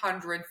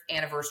 100th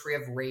anniversary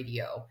of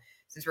radio,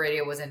 since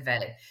radio was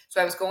invented. So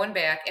I was going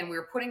back, and we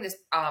were putting this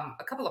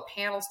a couple of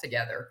panels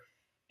together.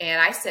 And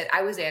I said,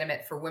 I was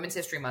adamant for Women's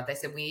History Month. I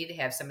said, we need to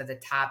have some of the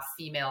top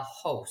female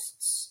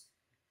hosts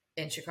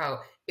in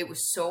Chicago. It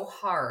was so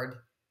hard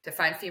to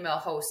find female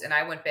hosts. And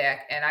I went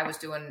back, and I was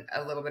doing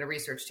a little bit of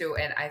research too.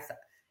 And I thought,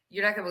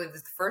 you're not going to believe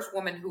this, the first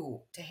woman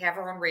to have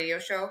her own radio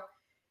show,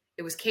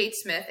 it was Kate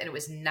Smith, and it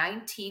was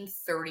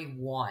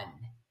 1931.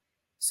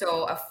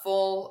 So a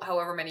full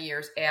however many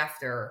years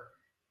after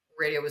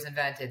radio was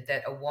invented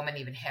that a woman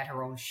even had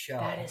her own show.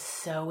 That is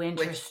so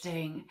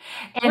interesting.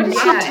 And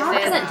now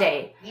present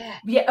day.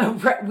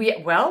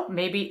 Well,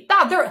 maybe.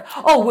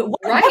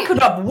 What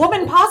could a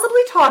woman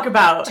possibly talk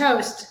about?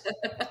 Toast.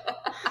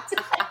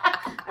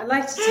 I'd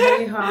like to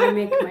tell you how I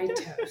make my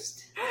toast.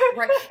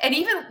 Right. And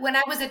even when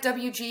I was at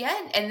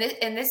WGN, and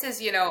this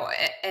is,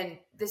 and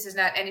this is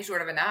not any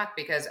sort of a knock,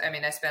 because I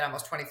mean, I spent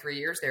almost 23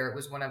 years there. It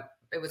was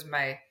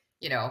my,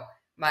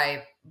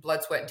 my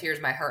blood, sweat, and tears,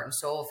 my heart and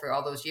soul for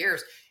all those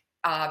years.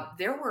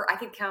 There were, I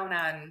could count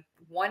on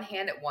one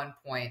hand at one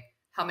point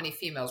how many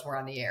females were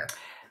on the air.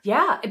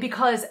 Yeah,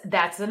 because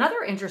that's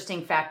another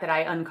interesting fact that I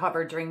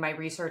uncovered during my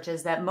research,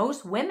 is that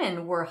most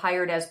women were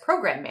hired as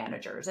program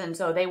managers. And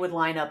so they would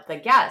line up the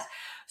guests.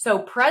 So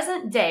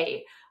present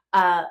day,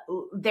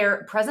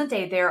 there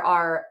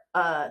are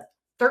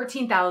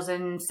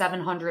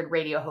 13,700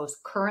 radio hosts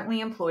currently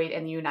employed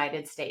in the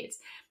United States,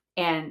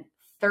 and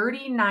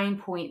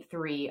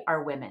 39.3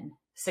 are women,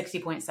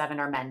 60.7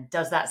 are men.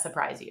 Does that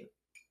surprise you?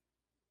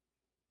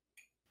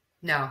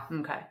 No.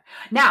 Okay.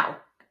 Now,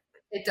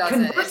 it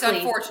doesn't. It's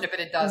unfortunate,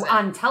 but it doesn't.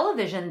 On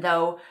television,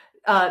 though,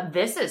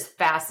 this is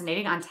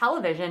fascinating. On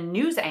television,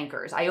 news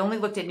anchors. I only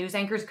looked at news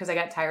anchors because I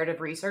got tired of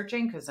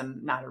researching, because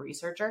I'm not a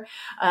researcher.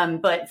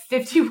 But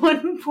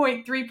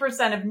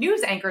 51.3% of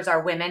news anchors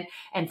are women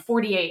and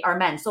 48 are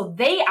men. So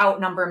they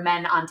outnumber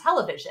men on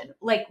television.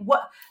 Like,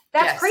 what?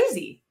 That's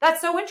crazy.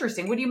 That's so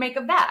interesting. What do you make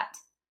of that?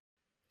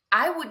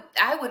 I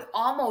would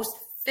almost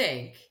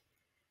think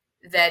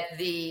that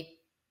the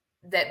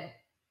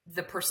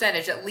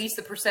percentage, at least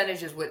the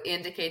percentages, would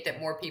indicate that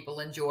more people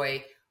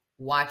enjoy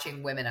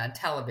watching women on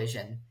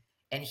television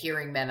and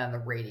hearing men on the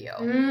radio.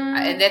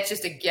 And that's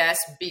just a guess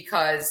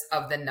because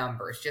of the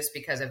numbers, just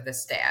because of the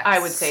stats. I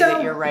would say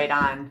that you're right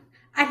on.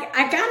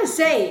 I gotta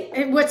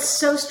say, what's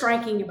so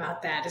striking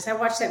about that is I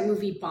watched that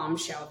movie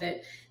Bombshell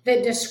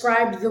that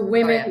described the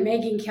women,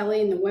 Megyn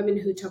Kelly and the women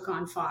who took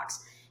on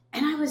Fox.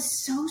 And I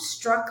was so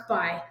struck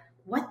by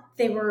what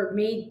they were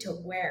made to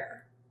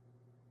wear.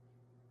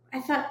 I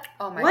thought,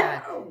 oh my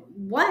God.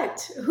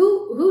 What?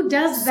 Who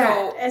does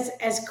that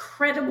as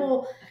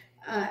credible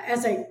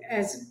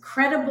as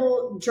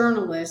credible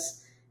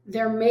journalists?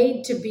 They're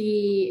made to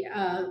be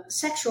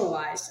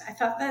sexualized. I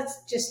thought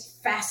that's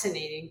just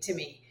fascinating to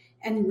me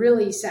and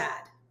really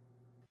sad.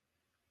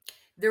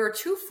 There are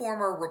two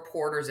former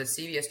reporters at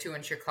CBS2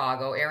 in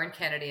Chicago, Aaron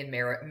Kennedy and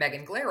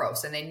Megan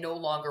Glaros, and they no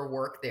longer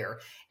work there.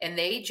 And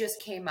they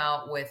just came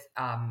out with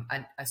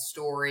a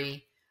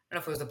story. I don't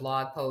know if it was a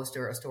blog post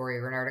or a story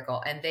or an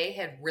article, and they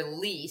had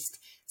released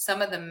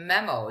some of the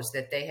memos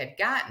that they had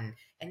gotten.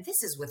 And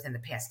this is within the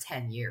past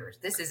 10 years.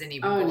 This isn't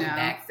even going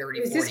back 30, 40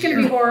 years. Is this going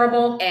to be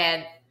horrible?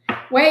 And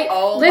wait,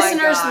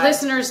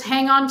 listeners,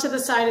 hang on to the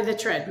side of the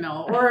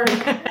treadmill. Or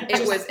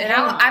it was, and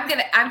I'm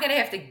gonna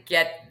have to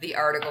get the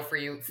article for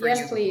you,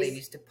 please,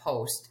 ladies, to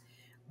post.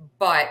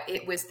 But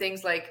it was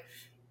things like,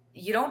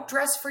 you don't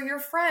dress for your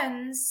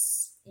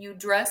friends, you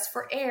dress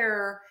for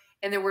air.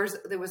 And there was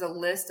a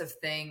list of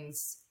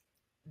things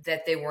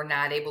that they were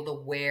not able to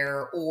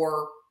wear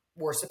or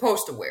were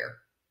supposed to wear.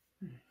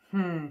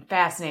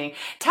 Fascinating.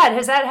 Ted,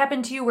 has that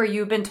happened to you where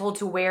you've been told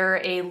to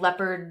wear a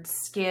leopard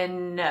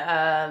skin?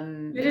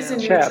 It is a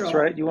chaps, neutral.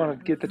 right? You want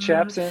to get the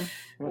chaps in?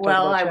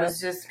 Well, I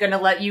was just going to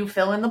let you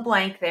fill in the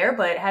blank there,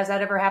 but has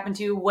that ever happened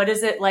to you? What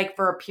is it like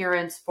for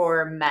appearance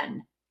for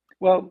men?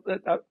 Well,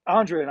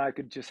 Andrea and I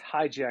could just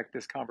hijack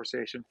this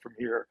conversation from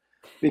here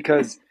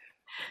because,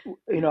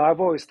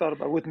 I've always thought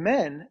about with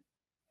men,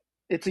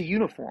 it's a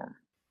uniform,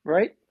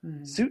 right?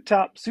 Suit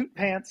top, suit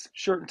pants,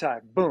 shirt and tie,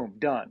 boom,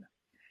 done.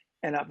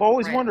 And I've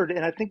always wondered,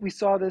 and I think we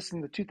saw this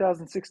in the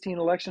 2016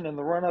 election and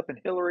the run-up in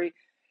Hillary,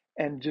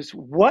 and just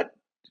what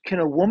can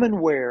a woman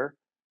wear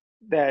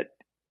that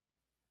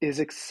is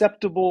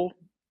acceptable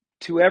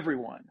to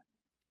everyone?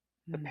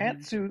 The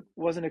pantsuit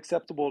wasn't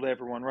acceptable to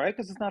everyone, right?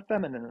 Because it's not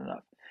feminine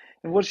enough.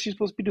 And what is she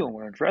supposed to be doing?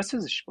 Wearing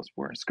dresses? Is she supposed to be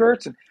wearing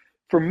skirts? And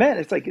for men,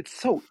 it's like, it's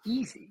so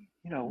easy.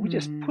 We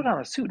just put on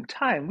a suit and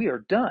tie and we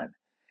are done.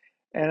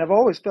 And I've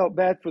always felt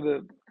bad for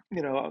the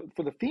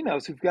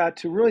females who've got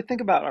to really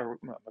think about, am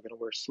I going to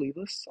wear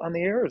sleeveless on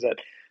the air? Is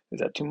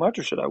that too much,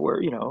 or should I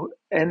wear,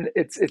 and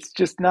it's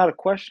just not a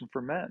question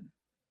for men.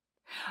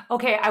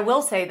 Okay, I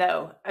will say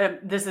though,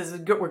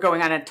 we're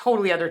going on a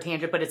totally other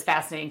tangent, but it's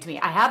fascinating to me.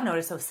 I have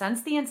noticed, so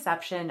since the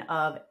inception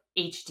of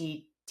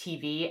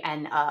HGTV,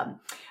 and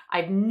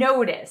I've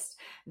noticed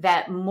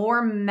that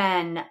more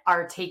men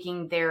are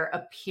taking their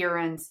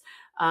appearance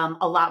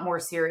a lot more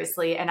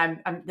seriously. And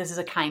I'm this is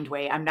a kind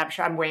way. I'm not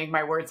sure I'm weighing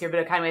my words here,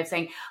 but a kind way of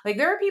saying, like,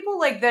 there are people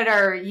like that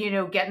are,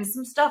 getting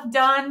some stuff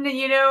done,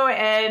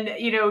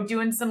 and,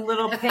 doing some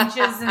little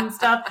pinches and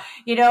stuff,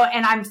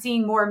 and I'm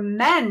seeing more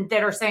men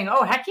that are saying,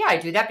 oh, heck yeah, I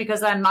do that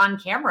because I'm on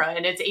camera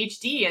and it's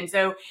HD. And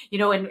so,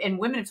 and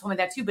women have told me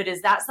that too, but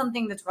is that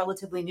something that's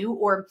relatively new,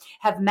 or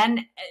have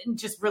men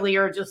just really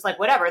are just like,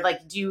 whatever,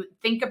 like, do you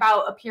think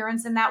about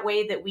appearance in that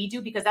way that we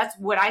do? Because that's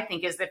what I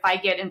think is, if I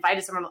get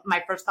invited somewhere,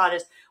 my first thought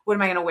is, what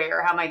am I going to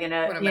wear? How am I going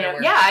to,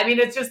 yeah, I mean,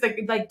 it's just like,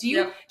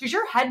 does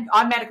your head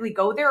automatically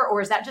go there?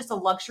 Or is that just a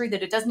luxury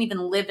that it doesn't even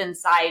live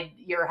inside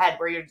your head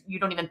where you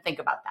don't even think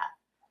about that?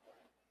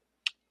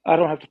 I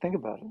don't have to think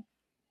about it.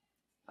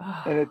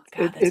 Oh, and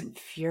that's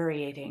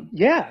infuriating.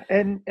 Yeah.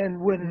 And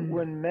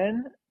when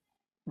men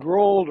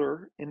grow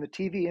older in the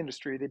TV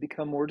industry, they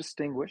become more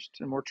distinguished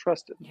and more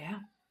trusted. Yeah.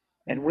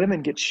 And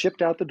women get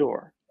shipped out the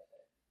door,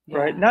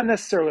 right? Not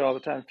necessarily all the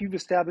time. If you've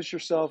established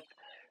yourself,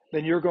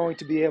 then you're going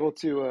to be able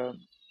to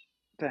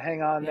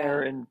hang on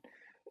there and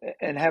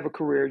have a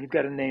career. You've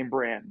got a name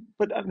brand.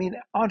 But I mean,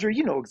 Andrea,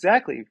 you know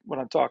exactly what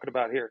I'm talking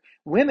about here.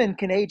 Women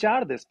can age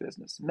out of this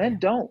business. Men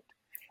don't.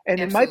 And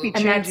Absolutely. It might be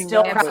changing. And that's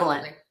still now,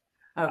 prevalent.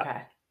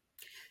 Okay.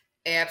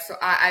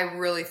 Absolutely. I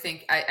really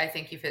think, I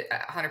think you've hit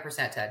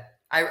 100%, Ted.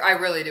 I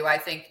really do. I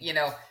think,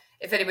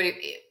 if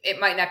anybody, it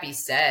might not be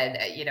said,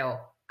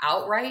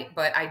 outright,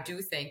 but I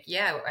do think,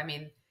 I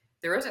mean,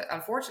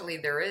 unfortunately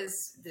there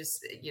is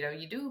this,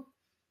 you do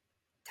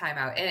time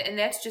out. And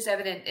that's just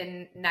evident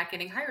in not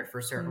getting hired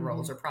for certain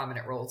roles or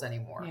prominent roles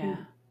anymore. Yeah.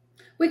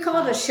 We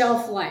call it a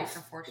shelf life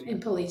in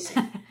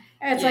policing.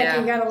 It's like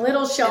you got a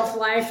little shelf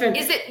life. And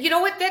is it,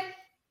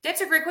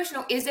 that's a great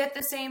question. Is that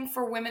the same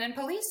for women in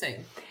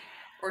policing?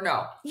 Or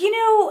no?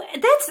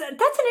 That's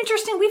an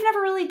interesting, we've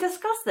never really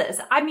discussed this.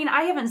 I mean,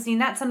 I haven't seen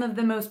that. Some of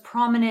the most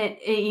prominent,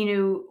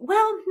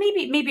 well,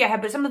 maybe I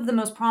have, but some of the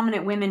most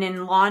prominent women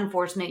in law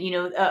enforcement,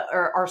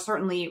 are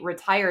certainly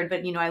retired.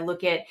 But, I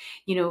look at,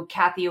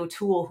 Kathy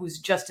O'Toole, who's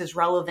just as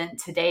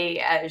relevant today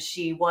as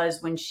she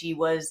was when she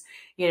was,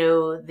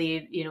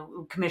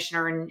 the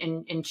commissioner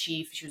in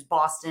chief. She was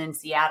Boston,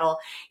 Seattle,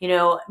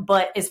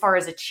 but as far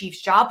as a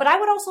chief's job, but I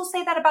would also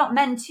say that about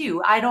men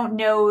too. I don't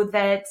know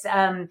that,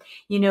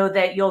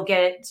 that you'll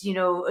get,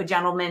 a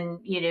gentleman,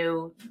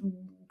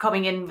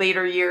 coming in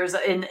later years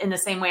in the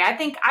same way.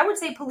 I would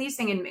say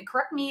policing, and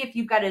correct me if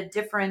you've got a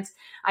different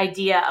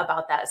idea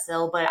about that,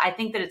 Sil, but I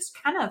think that it's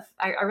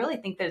I really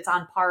think that it's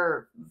on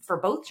par for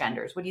both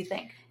genders. What do you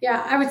think?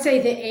 Yeah, I would say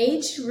the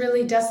age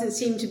really doesn't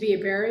seem to be a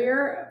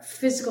barrier.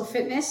 Physical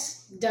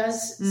fitness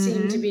does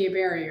seem to be a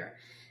barrier,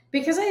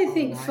 because I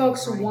think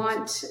folks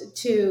want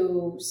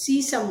to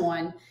see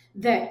someone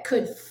that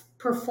could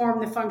perform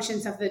the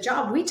functions of the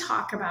job. We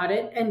talk about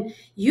it, and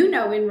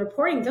in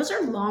reporting, those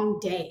are long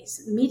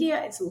days.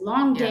 Media, it's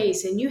long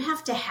days, and you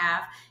have to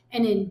have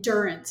an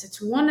endurance.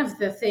 It's one of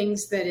the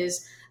things that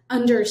is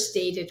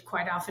understated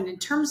quite often in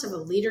terms of a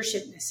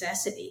leadership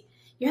necessity.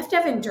 You have to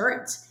have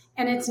endurance,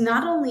 and it's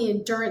not only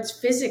endurance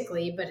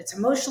physically, but it's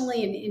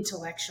emotionally and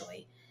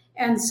intellectually.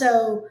 And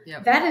so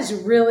that is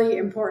really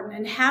important.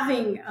 And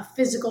having a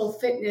physical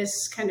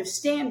fitness kind of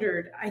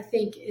standard, I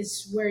think,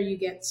 is where you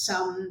get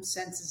some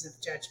senses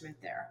of judgment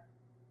there.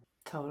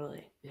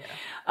 Totally.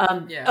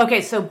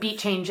 Okay, so beat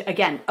change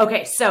again.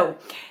 Okay, so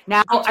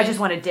now I just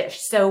want to dish.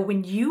 So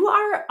when you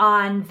are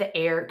on the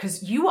air,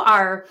 because you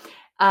are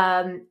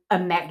a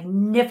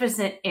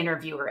magnificent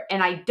interviewer,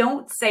 and I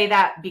don't say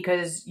that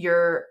because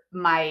you're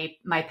my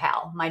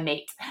pal, my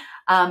mate.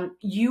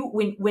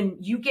 When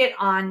you get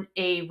on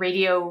a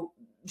radio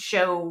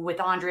show with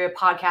Andrea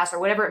podcast or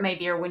whatever it may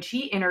be, or when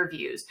she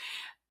interviews,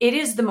 it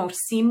is the most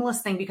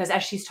seamless thing, because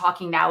as she's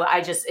talking now,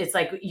 it's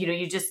like,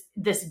 you just,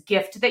 this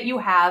gift that you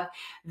have,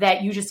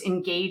 that you just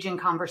engage in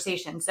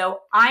conversation.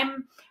 So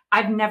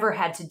I've never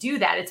had to do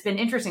that. It's been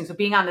interesting. So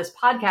being on this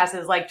podcast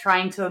is like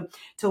trying to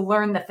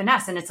learn the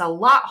finesse, and it's a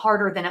lot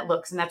harder than it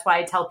looks. And that's why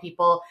I tell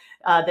people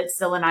that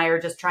Sil and I are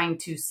just trying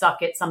to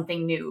suck at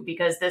something new,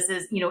 because this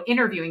is,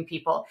 interviewing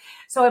people.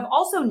 So I've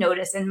also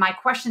noticed, and my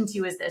question to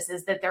you is this,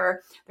 is that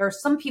there are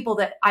some people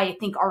that I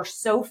think are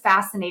so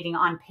fascinating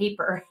on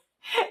paper.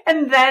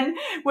 And then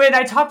when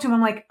I talk to them,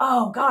 I'm like,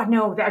 oh God,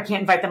 no, I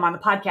can't invite them on the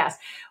podcast.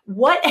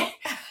 What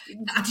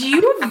do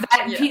you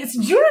vet? Do you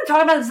know what I'm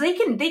talking about? Is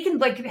they can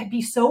like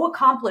be so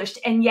accomplished,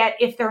 and yet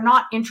if they're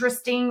not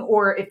interesting,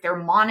 or if they're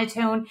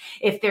monotone,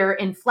 if their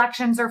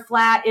inflections are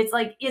flat, it's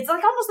like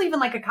almost even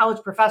like a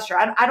college professor.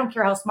 I don't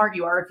care how smart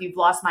you are if you've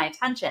lost my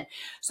attention.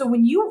 So do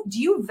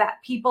you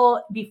vet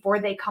people before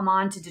they come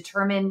on to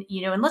determine,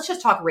 and let's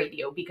just talk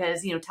radio,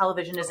 because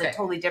television is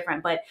totally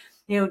different, but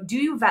do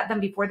you vet them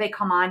before they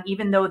come on,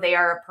 even though they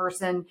are a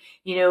person,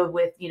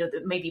 with,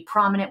 maybe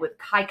prominent, with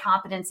high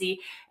competency,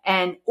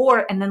 and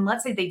then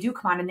let's say they do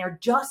come on and they're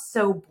just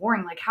so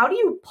boring. Like, how do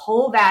you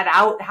pull that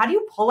out? How do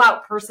you pull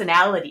out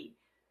personality?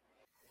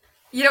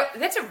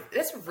 That's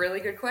a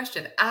really good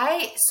question.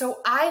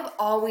 I've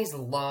always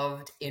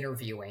loved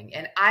interviewing,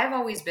 and I've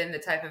always been the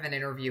type of an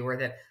interviewer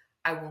that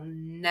I will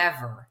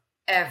never,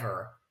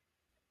 ever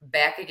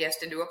back a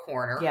guest into a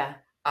corner. Yeah.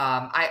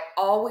 I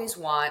always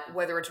want,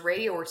 whether it's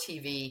radio or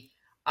TV,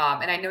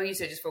 and I know you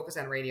said just focus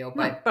on radio,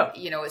 but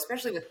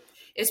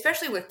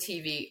especially with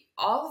TV,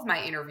 all of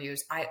my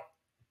interviews, I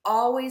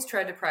always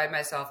try to pride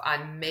myself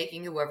on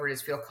making whoever it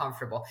is feel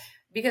comfortable,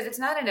 because it's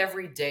not an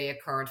everyday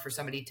occurrence for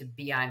somebody to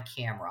be on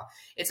camera.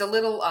 It's a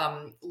little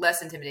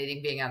less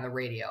intimidating being on the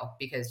radio,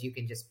 because you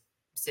can just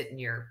sit in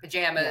your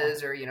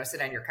pajamas or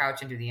sit on your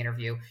couch and do the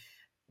interview.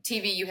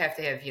 TV, you have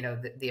to have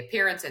the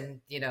appearance and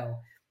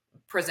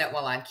present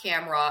well on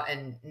camera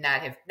and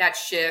not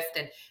shift.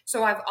 And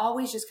so I've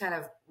always just kind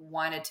of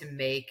wanted to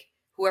make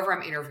whoever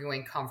I'm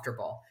interviewing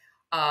comfortable.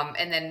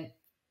 And then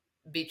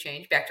beat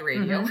change back to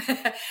radio.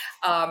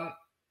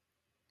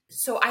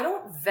 So I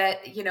don't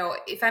vet,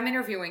 if I'm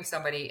interviewing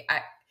somebody,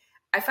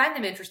 I find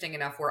them interesting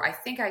enough where I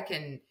think I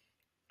can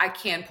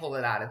pull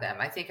it out of them.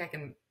 I think I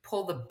can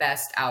pull the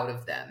best out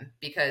of them,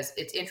 because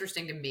it's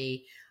interesting to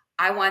me.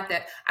 I want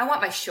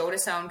my show to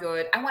sound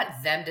good. I want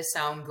them to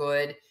sound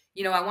good.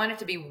 I want it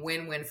to be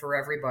win-win for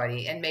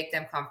everybody, and make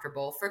them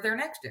comfortable for their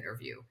next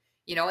interview,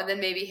 and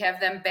then maybe have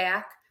them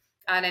back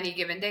on any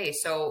given day.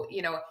 So,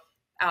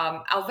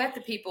 I'll vet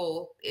the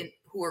people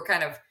who are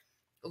kind of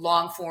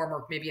long form,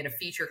 or maybe in a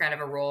feature kind of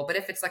a role. But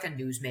if it's like a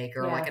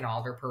newsmaker, like an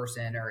alder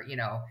person, or,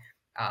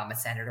 a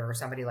senator or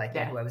somebody like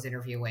that who I was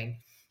interviewing,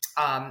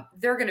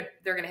 they're going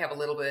to have a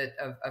little bit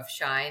of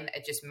shine.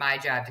 It's just my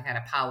job to kind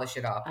of polish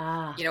it up,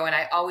 and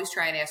I always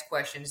try and ask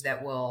questions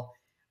that will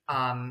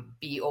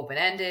be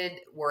open-ended,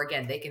 where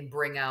again, they can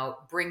bring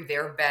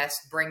their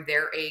best, bring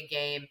their A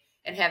game,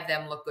 and have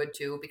them look good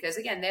too. Because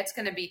again, that's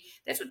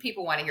what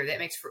people want to hear.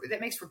 That makes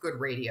for good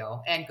radio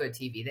and good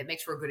TV. That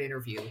makes for a good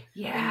interview.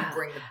 Yeah. When you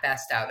bring the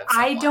best out of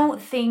someone. I don't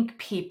think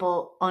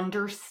people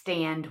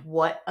understand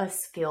what a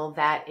skill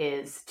that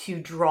is,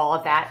 to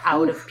draw that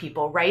out of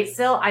people, right,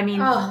 Sil? I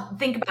mean,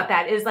 think about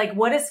that. Is like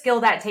what a skill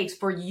that takes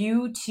for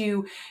you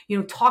to,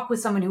 talk with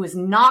someone who is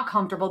not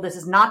comfortable. This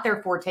is not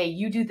their forte.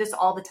 You do this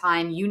all the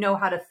time. You know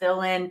how to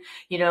fill in,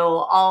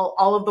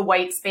 all of the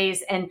white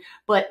space.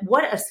 But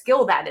what a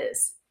skill that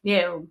is.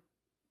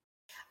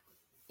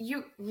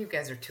 You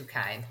guys are too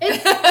kind.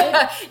 It-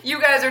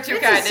 You guys are too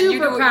it's kind, a and you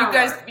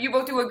superpower.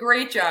 both do a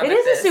great job. It at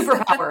is this. a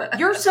superpower.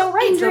 You're so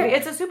right, Andrea. Sylvia.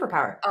 It's a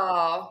superpower.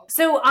 Oh,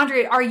 So,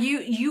 Andre, are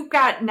you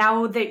got,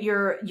 now that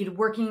you're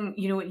working,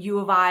 at U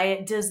of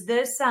I, does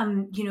this,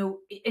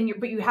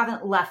 but you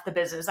haven't left the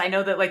business. I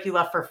know that like you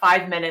left for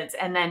 5 minutes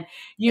and then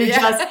you Yeah.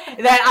 just,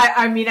 that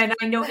I mean, and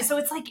I know, so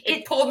it's like,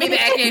 it pulled me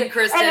back in,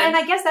 Kristen. and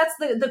I guess that's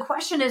the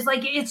question is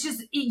like, it's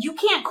just, you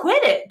can't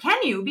quit it,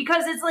 can you?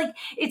 Because it's like,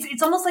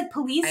 it's almost like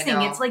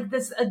policing. know. It's like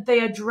this,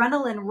 the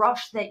adrenaline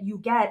rush that you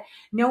get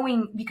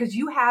knowing, because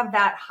you have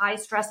that high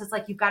stress. It's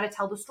like, you've got to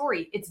tell the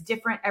story. It's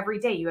different every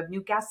day. You have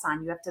new guests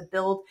on, you have to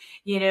build,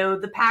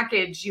 the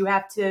package. You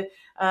have to,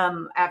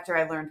 after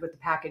I learned what the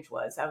package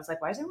was, I was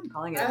like, why is everyone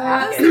calling it a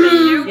package?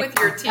 You with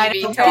your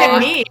TV talk.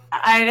 Me,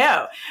 I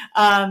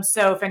know.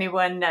 So if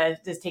anyone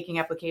is taking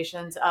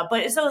applications,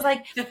 but so it's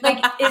like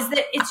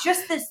it's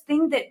just this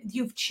thing that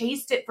you've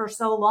chased it for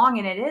so long,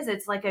 and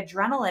it's like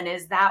adrenaline.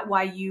 Is that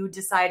why you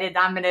decided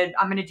I'm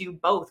gonna do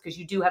both? Because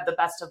you do have the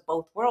best of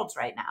both worlds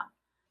right now.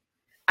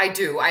 I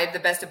do. I have the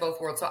best of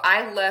both worlds. So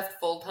I left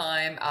full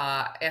time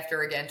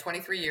after, again,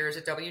 23 years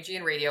at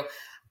WGN Radio.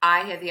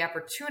 I had the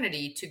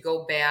opportunity to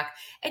go back.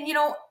 And,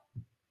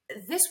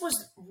 this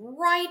was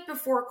right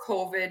before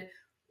COVID,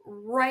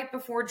 right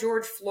before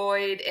George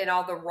Floyd and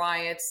all the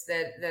riots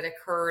that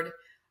occurred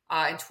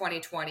in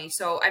 2020.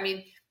 So, I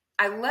mean,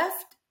 I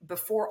left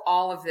before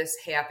all of this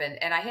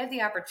happened, and I had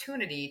the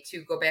opportunity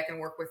to go back and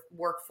work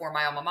for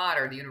my alma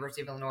mater, the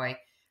University of Illinois,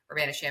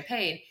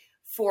 Urbana-Champaign,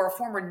 for a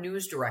former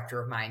news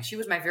director of mine. She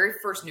was my very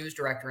first news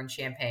director in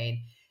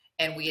Champaign,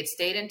 and we had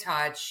stayed in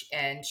touch,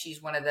 and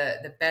she's one of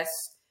the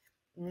best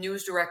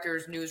news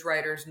directors, news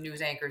writers,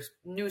 news anchors,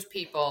 news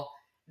people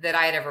that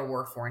I had ever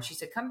worked for. And she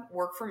said, come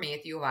work for me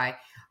at the U of I.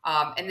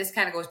 And this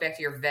kind of goes back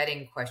to your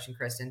vetting question,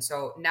 Kristen.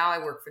 So now I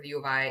work for the U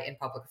of I in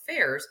public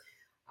affairs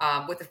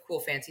with a cool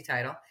fancy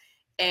title.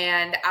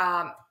 And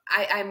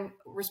I'm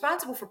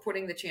responsible for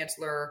putting the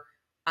chancellor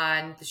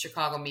on the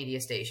Chicago media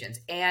stations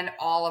and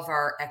all of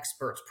our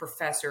experts,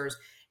 professors.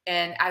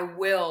 And I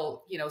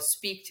will,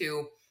 speak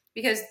to,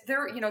 because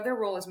their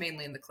role is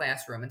mainly in the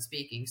classroom and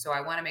speaking. So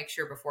I want to make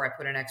sure before I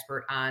put an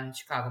expert on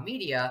Chicago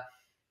media,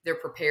 they're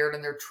prepared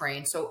and they're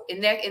trained. So in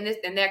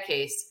that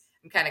case,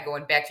 I'm kind of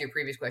going back to your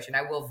previous question.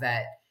 I will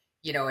vet,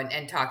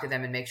 and talk to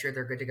them and make sure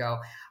they're good to go.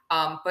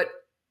 But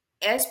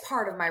as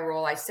part of my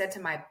role, I said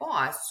to my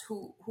boss,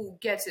 who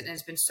gets it and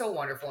has been so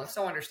wonderful and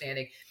so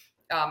understanding,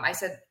 I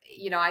said,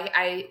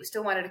 I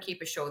still wanted to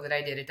keep a show that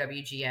I did at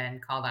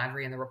WGN called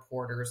Andrea and the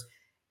Reporters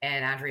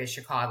and Andrea's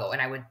Chicago.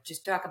 And I would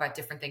just talk about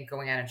different things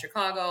going on in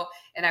Chicago.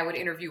 And I would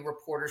interview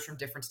reporters from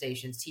different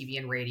stations, TV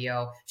and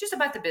radio, just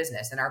about the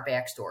business and our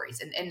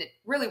backstories. And it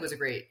really was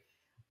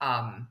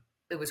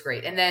it was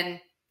great. And then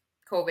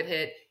COVID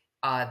hit,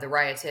 the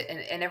riots hit,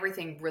 and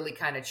everything really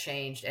kind of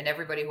changed. And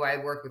everybody who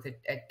I worked with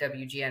at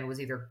WGN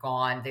was either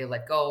gone, they were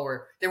let go,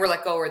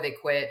 or they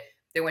quit.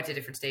 They went to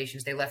different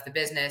stations. They left the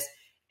business.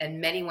 And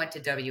many went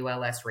to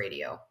WLS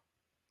radio,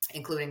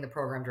 including the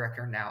program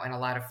director now, and a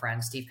lot of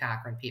friends, Steve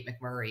Cochran, Pete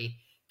McMurray,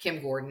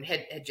 Kim Gordon,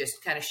 had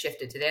just kind of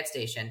shifted to that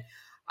station.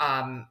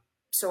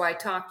 So I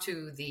talked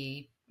to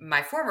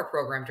my former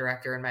program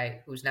director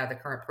who's now the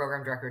current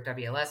program director at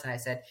WLS, and I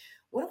said,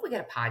 what if we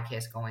get a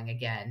podcast going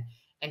again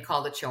and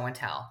called it Show and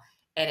Tell?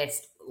 And it's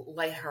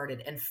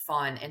lighthearted and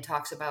fun and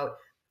talks about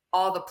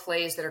all the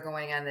plays that are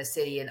going on in the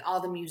city and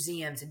all the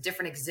museums and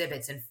different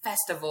exhibits and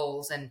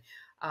festivals and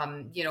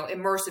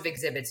immersive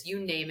exhibits, you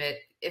name it.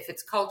 If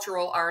it's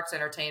cultural, arts,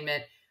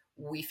 entertainment,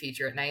 we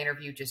feature it. And I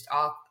interview just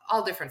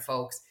all different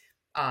folks,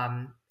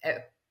 4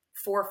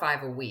 or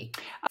 5 a week.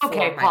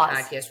 Okay, for my pause.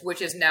 podcast,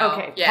 which is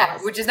now,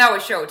 pause. which is now a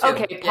show too.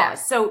 Okay,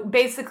 pause. So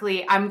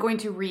basically, I'm going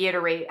to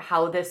reiterate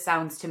how this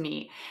sounds to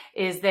me,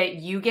 is that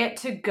you get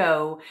to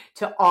go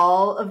to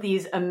all of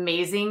these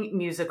amazing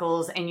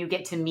musicals and you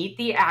get to meet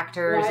the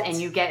actors and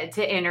you get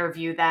to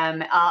interview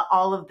them.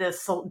 All of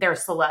this, they're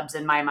celebs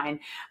in my mind.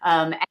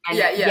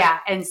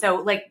 And so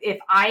like, if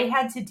I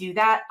had to do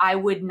that, I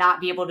would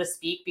not be able to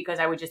speak because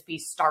I would just be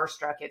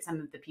starstruck at some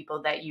of the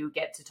people that you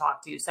get to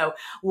talk to. So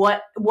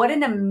what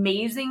an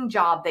amazing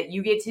job that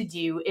you get to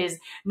do is,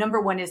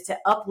 number one, is to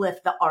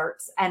uplift the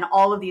arts and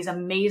all of these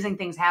amazing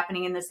things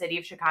happening in the city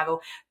of Chicago.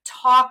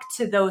 Talk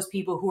to those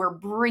people who are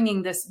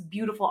bringing this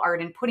beautiful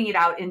art and putting it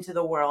out into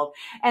the world.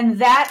 And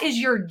that is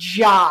your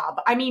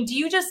job. I mean, do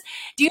you just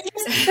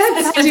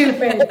That's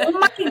stupid. Oh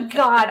my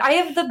God, I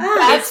have the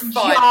best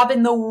job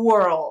in the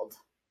world.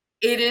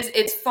 It is.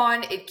 It's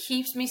fun. It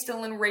keeps me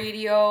still in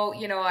radio.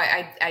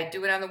 I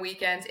do it on the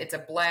weekends. It's a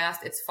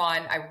blast. It's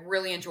fun. I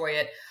really enjoy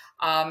it.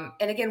 And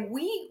again,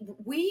 we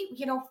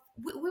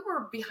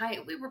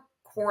were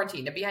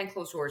quarantined and behind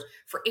closed doors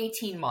for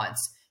 18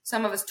 months,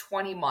 some of us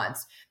 20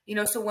 months,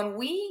 so when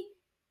we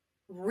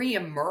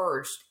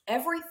reemerged,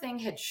 everything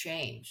had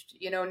changed,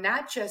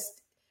 not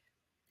just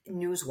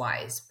news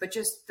wise, but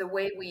just the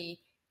way we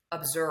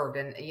observed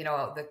and,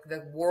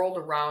 the world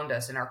around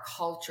us and our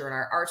culture and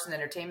our arts and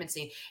entertainment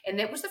scene. And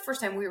it was the first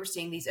time we were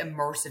seeing these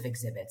immersive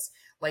exhibits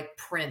like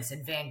Prince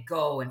and Van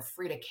Gogh and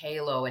Frida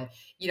Kahlo and,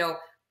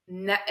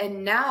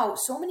 And now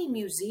so many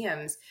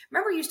museums,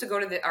 remember you used to go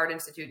to the Art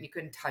Institute and you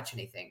couldn't touch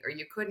anything, or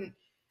you couldn't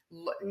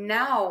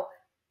now.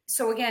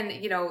 So again,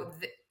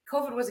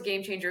 COVID was a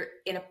game changer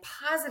in a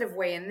positive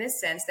way, in this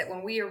sense that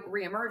when we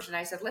reemerged, and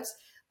I said, let's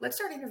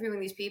start interviewing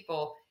these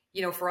people,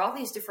 for all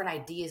these different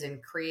ideas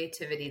and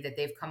creativity that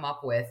they've come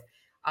up with.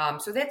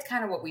 So that's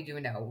kind of what we do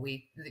now.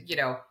 We,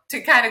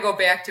 to kind of go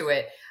back to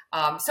it.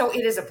 So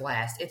it is a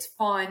blast. It's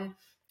fun.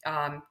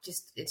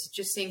 It's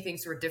just seeing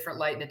things through a different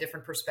light and a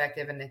different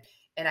perspective.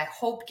 And I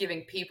hope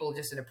giving people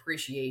just an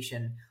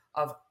appreciation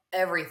of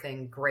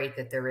everything great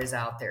that there is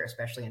out there,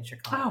 especially in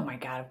Chicago. Oh my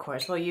God, of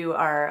course. Well, you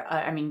are,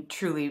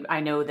 truly, I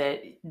know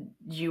that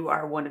you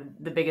are one of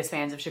the biggest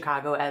fans of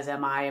Chicago, as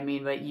am I.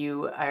 But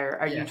you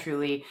you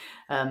truly,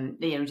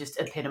 just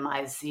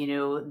epitomize,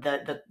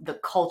 the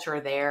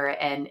culture there.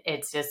 And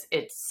it's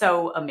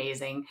so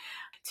amazing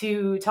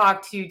to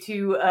talk to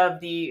two of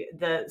the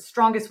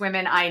strongest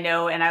women I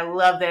know. And I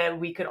love that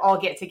we could all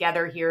get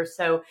together here.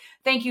 So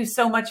thank you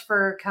so much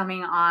for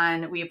coming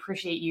on. We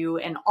appreciate you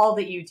and all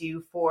that you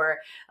do for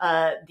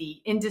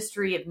the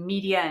industry of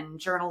media and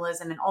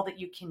journalism and all that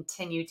you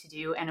continue to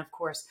do. And of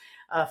course,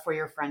 for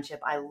your friendship.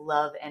 I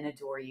love and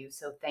adore you.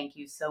 So thank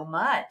you so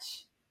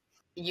much.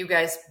 You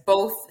guys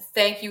both,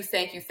 thank you.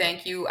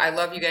 I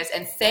love you guys.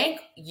 And thank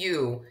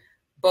you,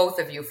 both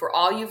of you, for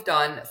all you've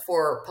done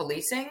for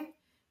policing,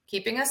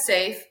 keeping us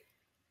safe,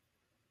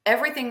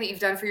 everything that you've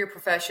done for your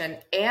profession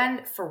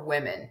and for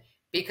women.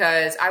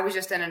 Because I was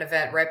just in an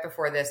event right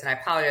before this, and I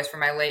apologize for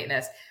my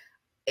lateness.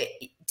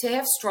 To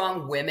have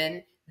strong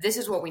women, this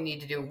is what we need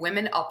to do.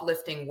 Women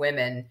uplifting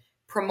women,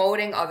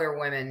 promoting other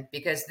women,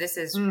 because this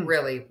is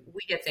really, we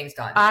get things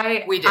done.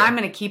 We do. I'm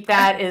going to keep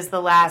that as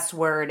the last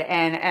word.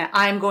 And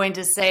I'm going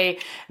to say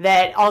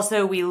that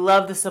also we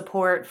love the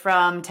support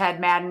from Ted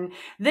Madden.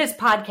 This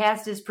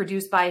podcast is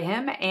produced by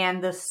him,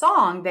 and the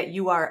song that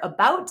you are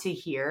about to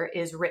hear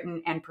is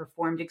written and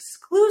performed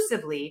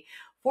exclusively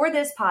for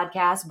this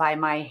podcast by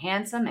my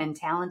handsome and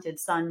talented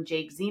son,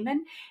 Jake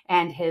Zeman,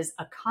 and his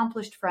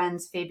accomplished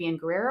friends, Fabian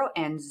Guerrero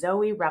and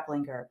Zoe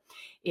Replinger.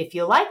 If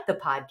you like the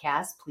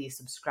podcast, please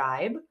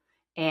subscribe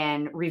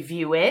and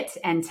review it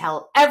and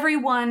tell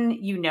everyone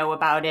you know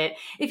about it.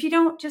 If you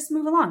don't, just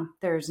move along.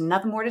 There's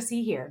nothing more to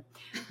see here.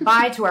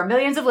 Bye to our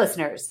millions of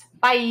listeners.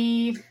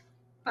 Bye.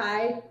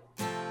 Bye.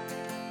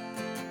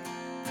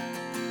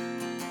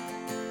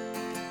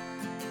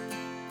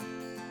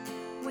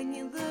 When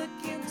you look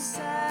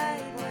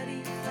inside, what do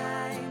you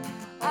find?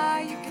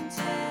 Are you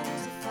content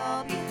to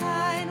fall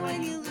behind?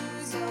 When you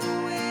lose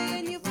your way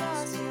and you've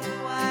lost your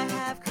why,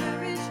 have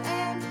courage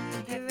and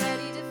get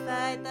ready to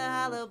fight the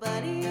hollow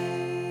bunny.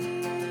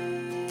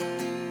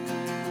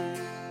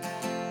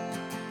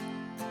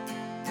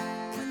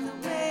 When the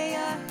way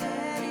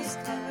ahead is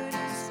covered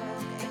in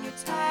smoke and you're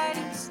tired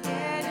and you're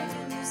scared and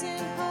you're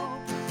losing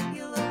hope,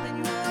 you'll open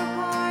your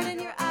heart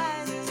and your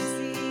eyes to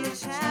see a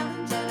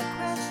challenge and a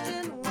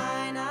question.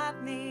 Why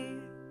not me?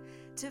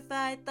 To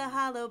fight the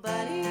hollow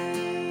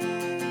bunny.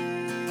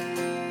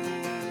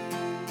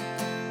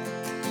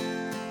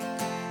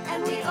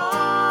 And we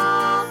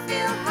all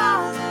feel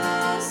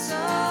hollow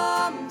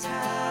sometimes,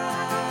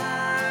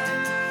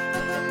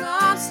 but the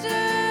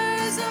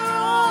monsters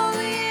are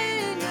only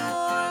in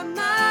your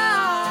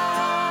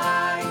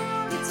mind.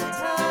 It's a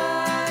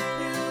tough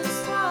pill to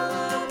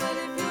swallow, but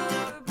if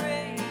you're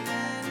brave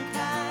and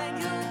kind,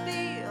 you'll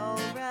be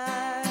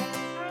alright.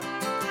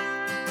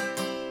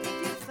 If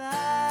you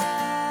fight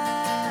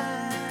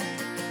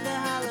the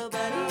hollow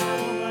bunny.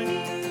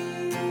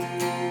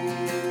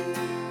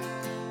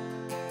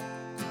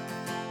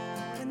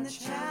 When the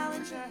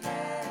challenge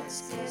ahead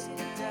scares you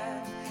to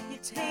death, you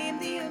tame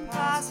the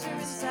imposter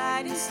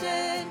inside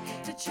instead.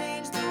 To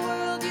change the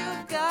world,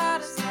 you've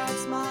got to start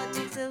small. It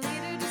takes a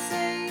leader to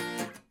say,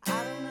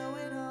 I don't know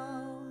it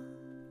all,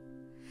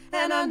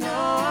 and I know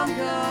I'm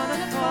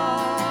gonna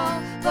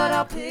fall, but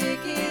I'll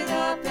pick it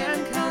up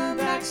and come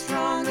back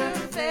stronger.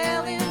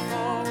 Failing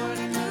forward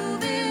and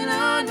moving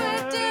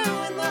onward,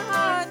 doing the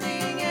hard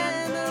thing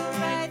and the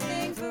right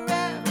thing,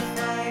 forever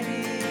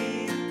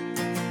fighting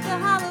the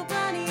hollow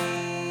bunny.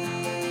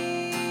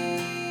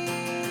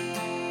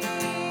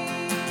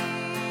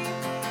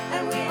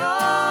 And we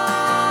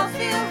all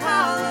feel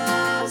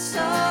hollow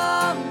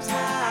sometimes,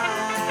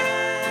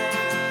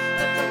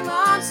 but the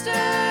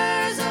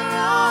monsters are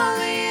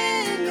only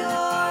in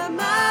your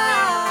mind.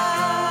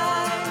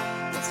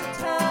 It's a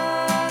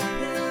tough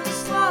pill to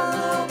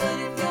swallow, but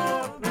if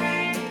you're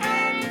brave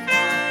and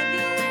kind,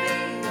 you'll be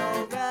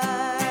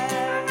alright.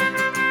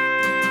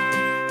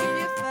 If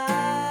you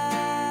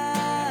fight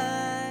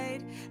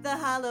the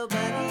hollow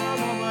bunny.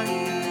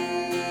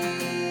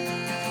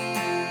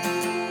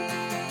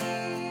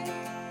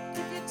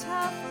 If you're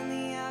tough on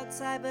the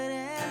outside but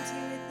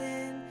empty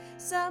within,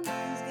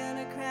 something's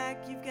gonna crack,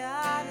 you've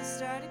gotta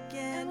start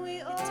again. And we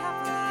you're tough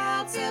on the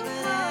outside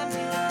but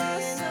empty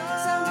within,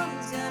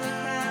 something's gonna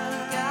crack,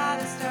 you've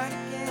gotta start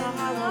again. The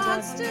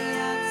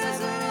monsters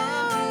are